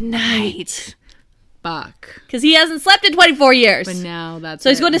 "Good night, Buck." Because he hasn't slept in 24 years. But now that's so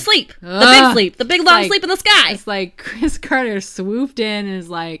he's going to sleep. The big sleep. The big long sleep in the sky. It's like Chris Carter swooped in and is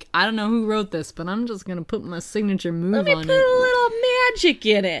like, I don't know who wrote this, but I'm just going to put my signature move on it. Let me put a little magic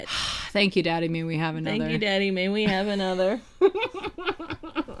in it. Thank you, Daddy. May we have another. Thank you, Daddy. May we have another.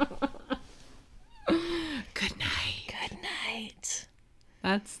 Good night. Good night.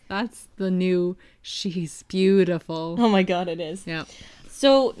 That's the new She's Beautiful. Oh my god, it is. Yeah.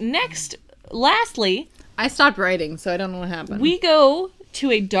 So lastly, I stopped writing, so I don't know what happened. We go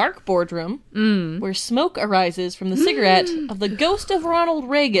to a dark boardroom where smoke arises from the cigarette of the ghost of Ronald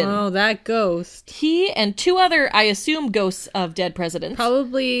Reagan. Oh, that ghost. He and two other, I assume, ghosts of dead presidents.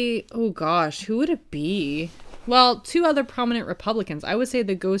 Probably, oh gosh, who would it be? Well, two other prominent Republicans. I would say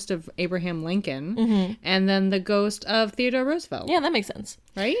the ghost of Abraham Lincoln and then the ghost of Theodore Roosevelt. Yeah, that makes sense.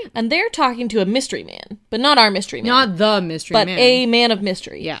 Right? And they're talking to a mystery man, but not our mystery man. Not the mystery man. But a man of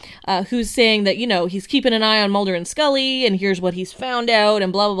mystery. Yeah. Who's saying that, he's keeping an eye on Mulder and Scully and here's what he's found out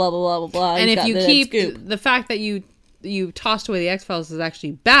and blah, blah, blah, blah, blah, blah. And if you keep the fact that you tossed away the X-Files is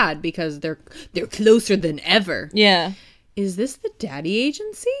actually bad because they're closer than ever. Yeah. Is this the Daddy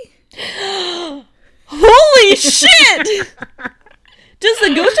Agency? Holy shit! Does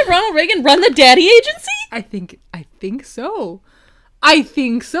the ghost of Ronald Reagan run the Daddy Agency? I think so. I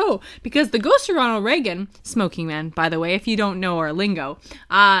think so. Because the ghost of Ronald Reagan, smoking man, by the way, if you don't know our lingo,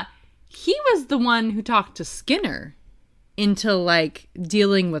 he was the one who talked to Skinner into,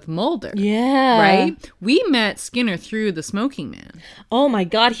 dealing with Mulder. Yeah. Right? We met Skinner through the smoking man. Oh my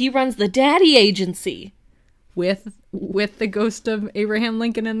god, he runs the Daddy Agency. With the ghost of Abraham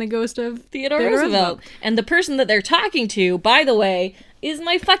Lincoln and the ghost of Theodore Roosevelt. And the person that they're talking to, by the way, is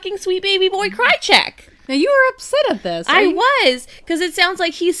my fucking sweet baby boy Krycek. Now, you were upset at this. I was, because it sounds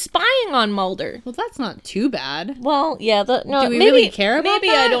like he's spying on Mulder. Well, that's not too bad. Well, yeah. Do we really care about maybe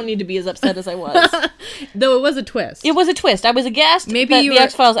that? I don't need to be as upset as I was. Though it was a twist. It was a twist. I was aghast that the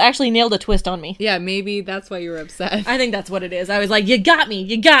X-Files actually nailed a twist on me. Yeah, maybe that's why you were upset. I think that's what it is. I was like, you got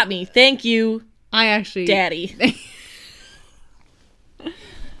me. Thank you. I actually... Daddy.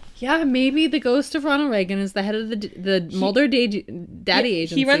 Yeah, maybe the ghost of Ronald Reagan is the head of the Mulder Daddy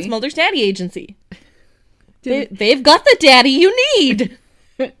Agency. He runs Mulder's Daddy Agency. They've got the daddy you need.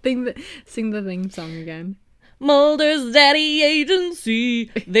 Sing the theme song again. Mulder's Daddy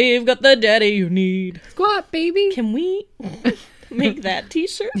Agency. They've got the daddy you need. Squat, baby. Can we make that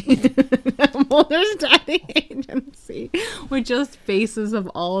t-shirt? Mulder's Daddy Agency. With just faces of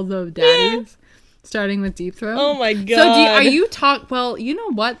all the daddies. Starting with Deep Throat. Oh my god. So well, you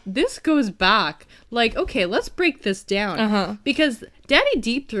know what? This goes back. Okay, let's break this down. Because Daddy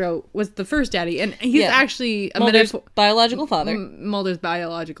Deep Throat was the first daddy, and he's actually Mulder's biological father. Mulder's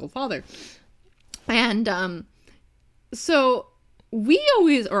biological father. And so we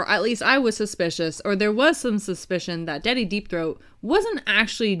always, or at least I was suspicious, or there was some suspicion that Daddy Deep Throat wasn't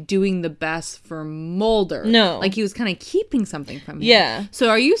actually doing the best for Mulder. No. He was kind of keeping something from him. Yeah. So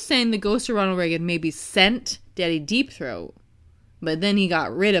are you saying the ghost of Ronald Reagan maybe sent Daddy Deep Throat, but then he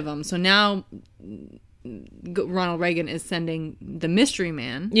got rid of him? So now Ronald Reagan is sending the mystery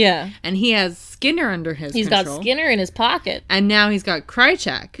man. Yeah. And he has Skinner under his control. He's got Skinner in his pocket. And now he's got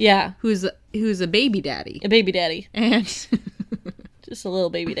Krycek. Yeah. Who's a baby daddy. A baby daddy. And... Just a little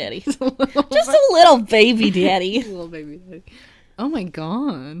baby daddy. Just a little baby daddy. A little baby daddy. Oh my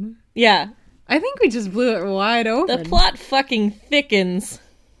god. Yeah. I think we just blew it wide open. The plot fucking thickens.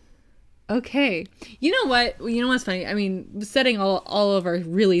 Okay. You know what? You know what's funny? I mean, setting all of our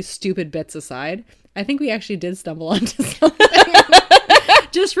really stupid bits aside, I think we actually did stumble onto something.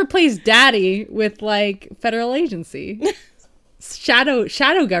 Just replace daddy with federal agency. Shadow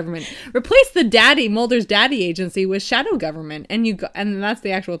government. Replace the Mulder's Daddy Agency with shadow government, and that's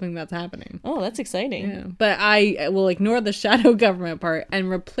the actual thing that's happening. Oh, that's exciting. Yeah. But I will ignore the shadow government part and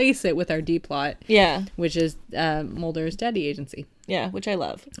replace it with our D plot. Yeah. Which is Mulder's Daddy Agency. Yeah, which I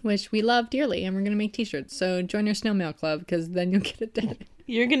love. Which we love dearly, and we're gonna make t-shirts. So join our snail mail club, because then you'll get a daddy.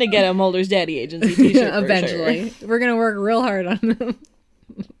 You're gonna get a Mulder's Daddy Agency t-shirt eventually. For sure. We're gonna work real hard on them.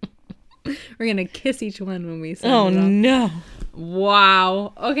 We're gonna kiss each one when we send it off. No.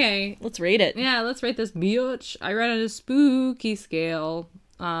 Wow. Okay. Let's rate it. Yeah, let's rate this bitch. I read it a spooky scale.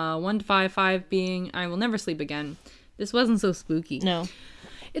 1 to 5, 5 being I will never sleep again. This wasn't so spooky. No.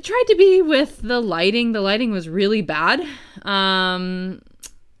 It tried to be with the lighting. The lighting was really bad.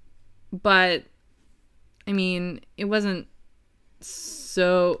 But, I mean, it wasn't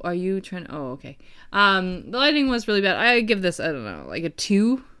so... Are you trying... Oh, okay. The lighting was really bad. I give this, I don't know, like a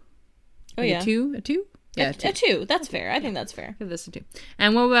 2. Oh, yeah. A 2? A 2? Yeah, a 2. That's fair. I think that's fair. Give this a 2.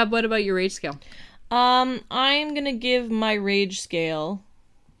 And what about your rage scale? I'm gonna give my rage scale...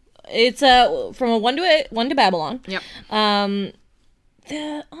 It's from a 1 to Babylon. Yep.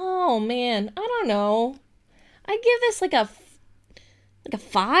 Oh, man. I don't know. I give this like a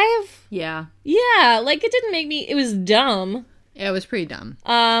 5? Yeah. Yeah, like it didn't make me... It was dumb. Yeah, it was pretty dumb.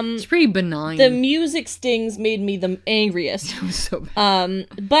 It's pretty benign. The music stings made me the angriest. It was so bad.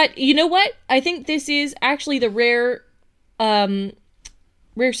 But you know what? I think this is actually the rare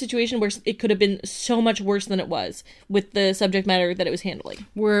situation where it could have been so much worse than it was with the subject matter that it was handling.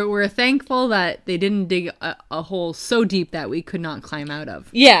 We're thankful that they didn't dig a hole so deep that we could not climb out of.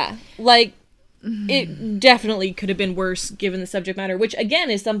 Yeah, like it definitely could have been worse given the subject matter, which again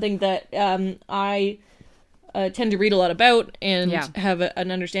is something that I tend to read a lot about and have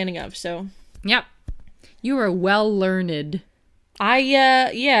an understanding of. So, yep, you are well learned.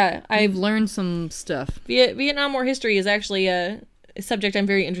 I've learned some stuff. Vietnam War history is actually a subject I'm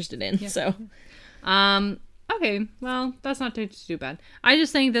very interested in. Yeah. So, okay, well, that's not too bad. I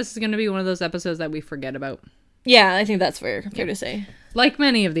just think this is going to be one of those episodes that we forget about. Yeah, I think that's fair to say. Like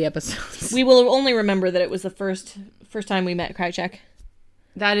many of the episodes. We will only remember that it was the first time we met Krycek.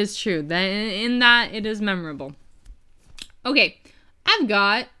 That is true. In that, it is memorable. Okay, I've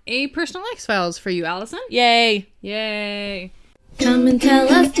got a personal X-Files for you, Alison. Yay. Yay. Come and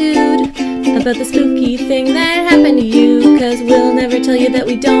tell us, dude, about the spooky thing that happened to you, 'cause we'll never tell you that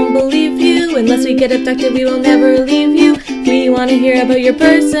we don't believe you. Unless we get abducted, we will never leave you. We want to hear about your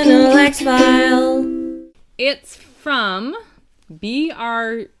personal X-File. It's from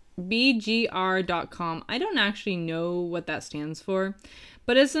bgr.com. I don't actually know what that stands for,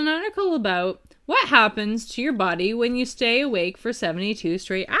 but it's an article about what happens to your body when you stay awake for 72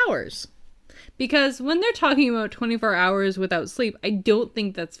 straight hours. Because when they're talking about 24 hours without sleep, I don't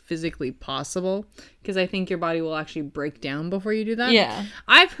think that's physically possible, because I think your body will actually break down before you do that. Yeah.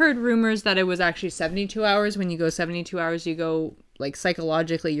 I've heard rumors that it was actually 72 hours. When you go 72 hours, you go, like,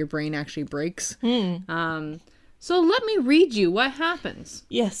 psychologically, your brain actually breaks. So let me read you what happens.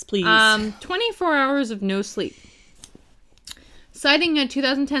 Yes, please. 24 hours of no sleep. Citing a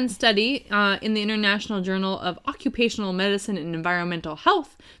 2010 study in the International Journal of Occupational Medicine and Environmental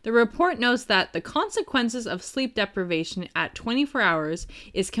Health, the report notes that the consequences of sleep deprivation at 24 hours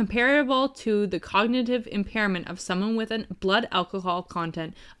is comparable to the cognitive impairment of someone with a blood alcohol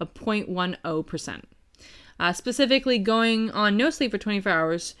content of 0.10%. Specifically, going on no sleep for 24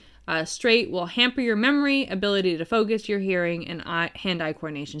 hours straight will hamper your memory, ability to focus, your hearing, and hand-eye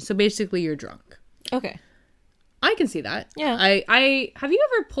coordination. So basically, you're drunk. Okay. I can see that. Yeah. I have you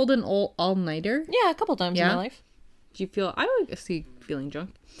ever pulled an all-nighter? Yeah, a couple times in my life. Do you feel... I would see feeling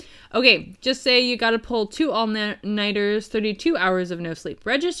drunk. Okay, just say you got to pull 2 all-nighters, 32 hours of no sleep.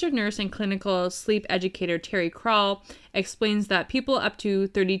 Registered nurse and clinical sleep educator Terry Krall explains that people up to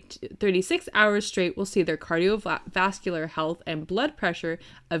 36 hours straight will see their cardiovascular health and blood pressure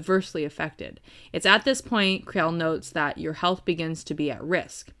adversely affected. It's at this point, Krall notes, that your health begins to be at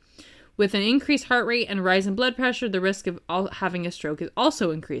risk. With an increased heart rate and rise in blood pressure, the risk of having a stroke also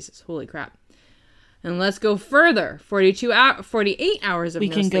increases. Holy crap. And let's go further. 48 hours of no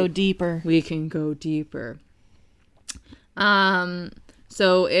sleep. We can go deeper. We can go deeper.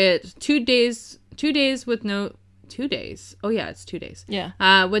 So it's 2 days with no... 2 days. Oh yeah, it's 2 days.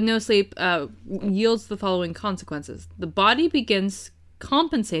 Yeah. With no sleep yields the following consequences. The body begins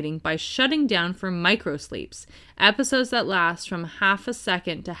compensating by shutting down for microsleeps, episodes that last from half a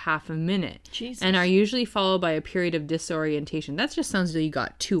second to half a minute. Jesus. And are usually followed by a period of disorientation. That just sounds like you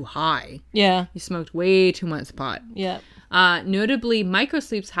got too high. Yeah. You smoked way too much pot. Yeah. Notably,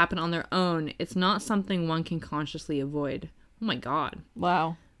 microsleeps happen on their own. It's not something one can consciously avoid. Oh my god.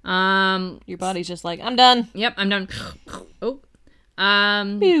 Wow. Your body's just like, I'm done. Yep, I'm done. Oh.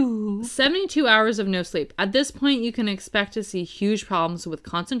 72 hours of no sleep. At this point, you can expect to see huge problems with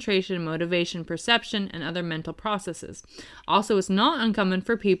concentration, motivation, perception, and other mental processes. Also, it's not uncommon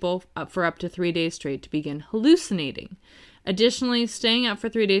for people for up to 3 days straight to begin hallucinating. Additionally, staying up for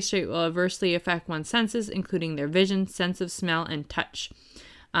 3 days straight will adversely affect one's senses, including their vision, sense of smell, and touch.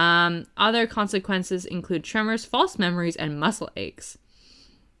 Other consequences include tremors, false memories, and muscle aches.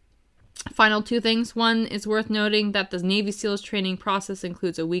 Final 2 things. One, it's worth noting that the Navy SEALs training process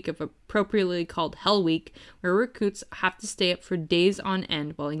includes a week of appropriately called Hell Week, where recruits have to stay up for days on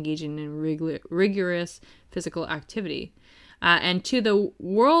end while engaging in rigorous physical activity. And 2, the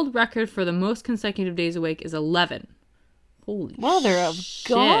world record for the most consecutive days awake is 11. Holy Mother of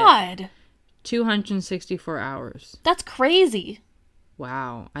shit. God. 264 hours. That's crazy.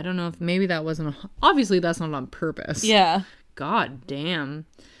 Wow. I don't know if maybe that wasn't... Obviously, that's not on purpose. Yeah. God damn.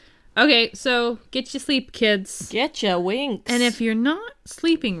 Okay, so get your sleep, kids. Get ya winks. And if you're not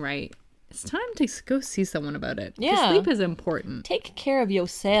sleeping right, it's time to go see someone about it. Yeah. Sleep is important. Take care of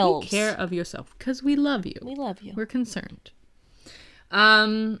yourselves. Take care of yourself, because we love you. We love you. We're concerned.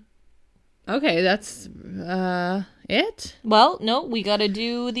 Okay, that's it? Well, no, we gotta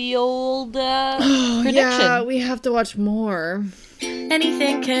do the old prediction. Yeah, we have to watch more.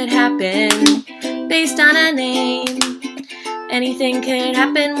 Anything could happen based on a name. Anything could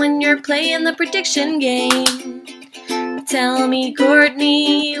happen when you're playing the prediction game. Tell me,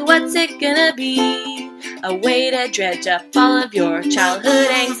 Courtney, what's it gonna be? A way to dredge up all of your childhood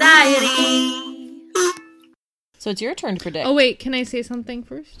anxiety. So it's your turn to predict. Oh, wait, can I say something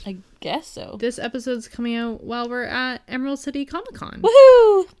first? I guess so. This episode's coming out while we're at Emerald City Comic Con.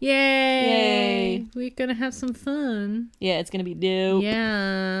 Woohoo! Yay! Yay. We're gonna have some fun. Yeah, it's gonna be dope.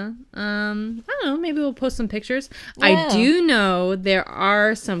 Yeah. I don't know, maybe we'll post some pictures. Yeah. I do know there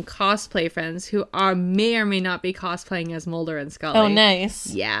are some cosplay friends who may or may not be cosplaying as Mulder and Scully. Oh, nice.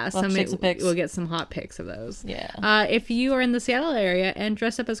 Yeah, We'll have to take some pics. We'll get some hot pics of those. Yeah. If you are in the Seattle area and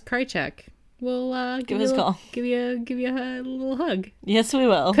dress up as Krycek, we'll Give us a call. Give you a little hug. Yes, we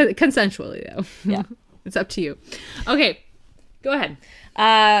will. Consensually, though. Yeah. It's up to you. Okay, go ahead.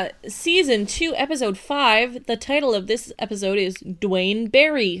 Season 2, episode 5. The title of this episode is Dwayne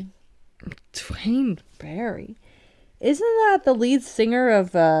Barry. Dwayne Barry. Isn't that the lead singer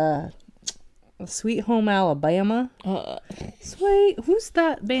of Sweet Home Alabama? Who's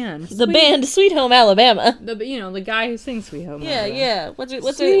that band? The band Sweet Home Alabama. The guy who sings Sweet Home Alabama. Yeah. What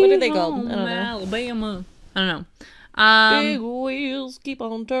are they called? Home I don't know. Alabama. I don't know. Big wheels keep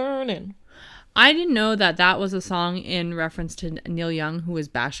on turning. I didn't know that was a song in reference to Neil Young, who was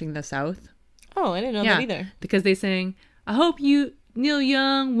bashing the South. Oh, I didn't know that either. Because they sang, I hope Neil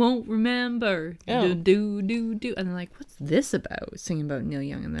Young won't remember. Oh. Do. And they're like, what's this about? Singing about Neil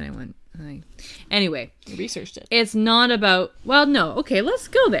Young. And then I went, anyway. You researched it. It's not about, well, no. Okay, let's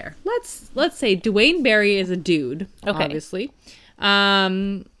go there. Let's say Dwayne Barry is a dude, obviously.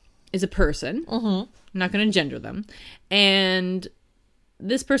 Is a person. Mm-hmm. I'm not going to gender them. And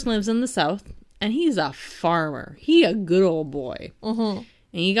this person lives in the South. And he's a farmer. He a good old boy. Mm-hmm.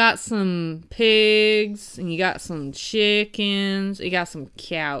 And you got some pigs, and you got some chickens, you got some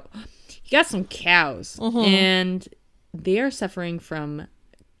cows. Mm-hmm. And they are suffering from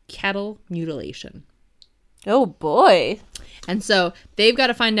cattle mutilation. Oh, boy. And so they've got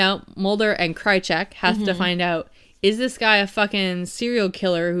to find out, Mulder and Krycek have to find out, is this guy a fucking serial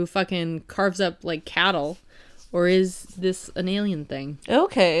killer who fucking carves up, like, cattle? Or is this an alien thing?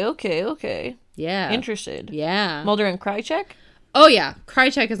 Okay. Yeah. Interested. Yeah. Mulder and Krycek? Oh, yeah.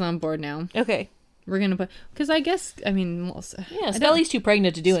 Krycek is on board now. Okay. We're going to put... Because I guess, I mean... Yeah, Scully's too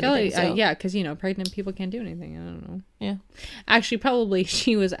pregnant to do anything. So. Yeah, because, pregnant people can't do anything. I don't know. Yeah. Actually, probably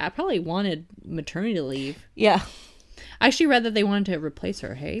probably wanted maternity leave. Yeah. I actually read that they wanted to replace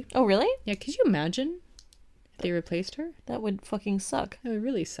her, hey? Oh, really? Yeah, could you imagine if they replaced her? That would fucking suck. That would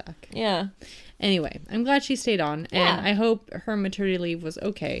really suck. Yeah. Anyway, I'm glad she stayed on, and I hope her maternity leave was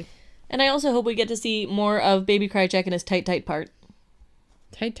okay. And I also hope we get to see more of Baby Krycek in his tight part.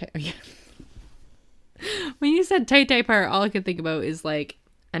 Tight. Yeah. When you said tight part, all I could think about is, like,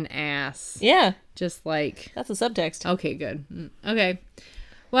 an ass. Yeah. Just like... That's a subtext. Okay, good. Okay.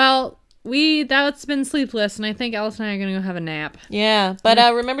 Well, that's been Sleepless, and I think Alice and I are going to go have a nap. Yeah, but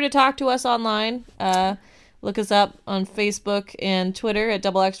remember to talk to us online. Look us up on Facebook and Twitter at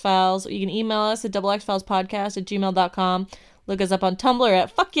Double X Files. You can email us at doublexfilespodcast@gmail.com. Look us up on Tumblr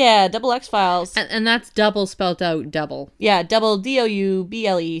at fuck yeah, Double X Files. And that's double spelled out double. Yeah, double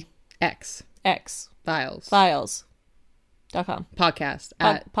DOUBLE X. Files. Files.com. Podcast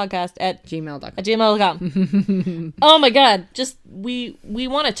at gmail.com. At gmail.com. Oh my god, just we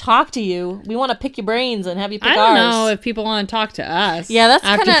want to talk to you. We want to pick your brains and have you pick ours. I don't know if people want to talk to us. Yeah,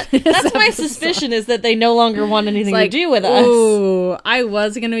 that's my suspicion is that they no longer want anything to do with us. Ooh, I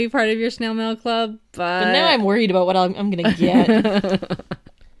was going to be part of your snail mail club, but now I'm worried about what I'm going to get.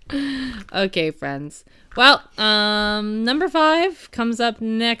 Okay, friends. Well, number 5 comes up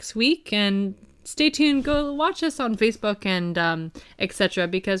next week, and stay tuned. Go watch us on Facebook and etc.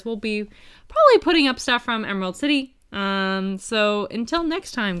 because we'll be probably putting up stuff from Emerald City. So until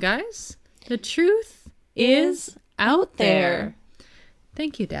next time, guys, the truth is out there.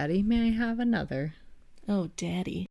 Thank you, Daddy. May I have another? Oh, Daddy.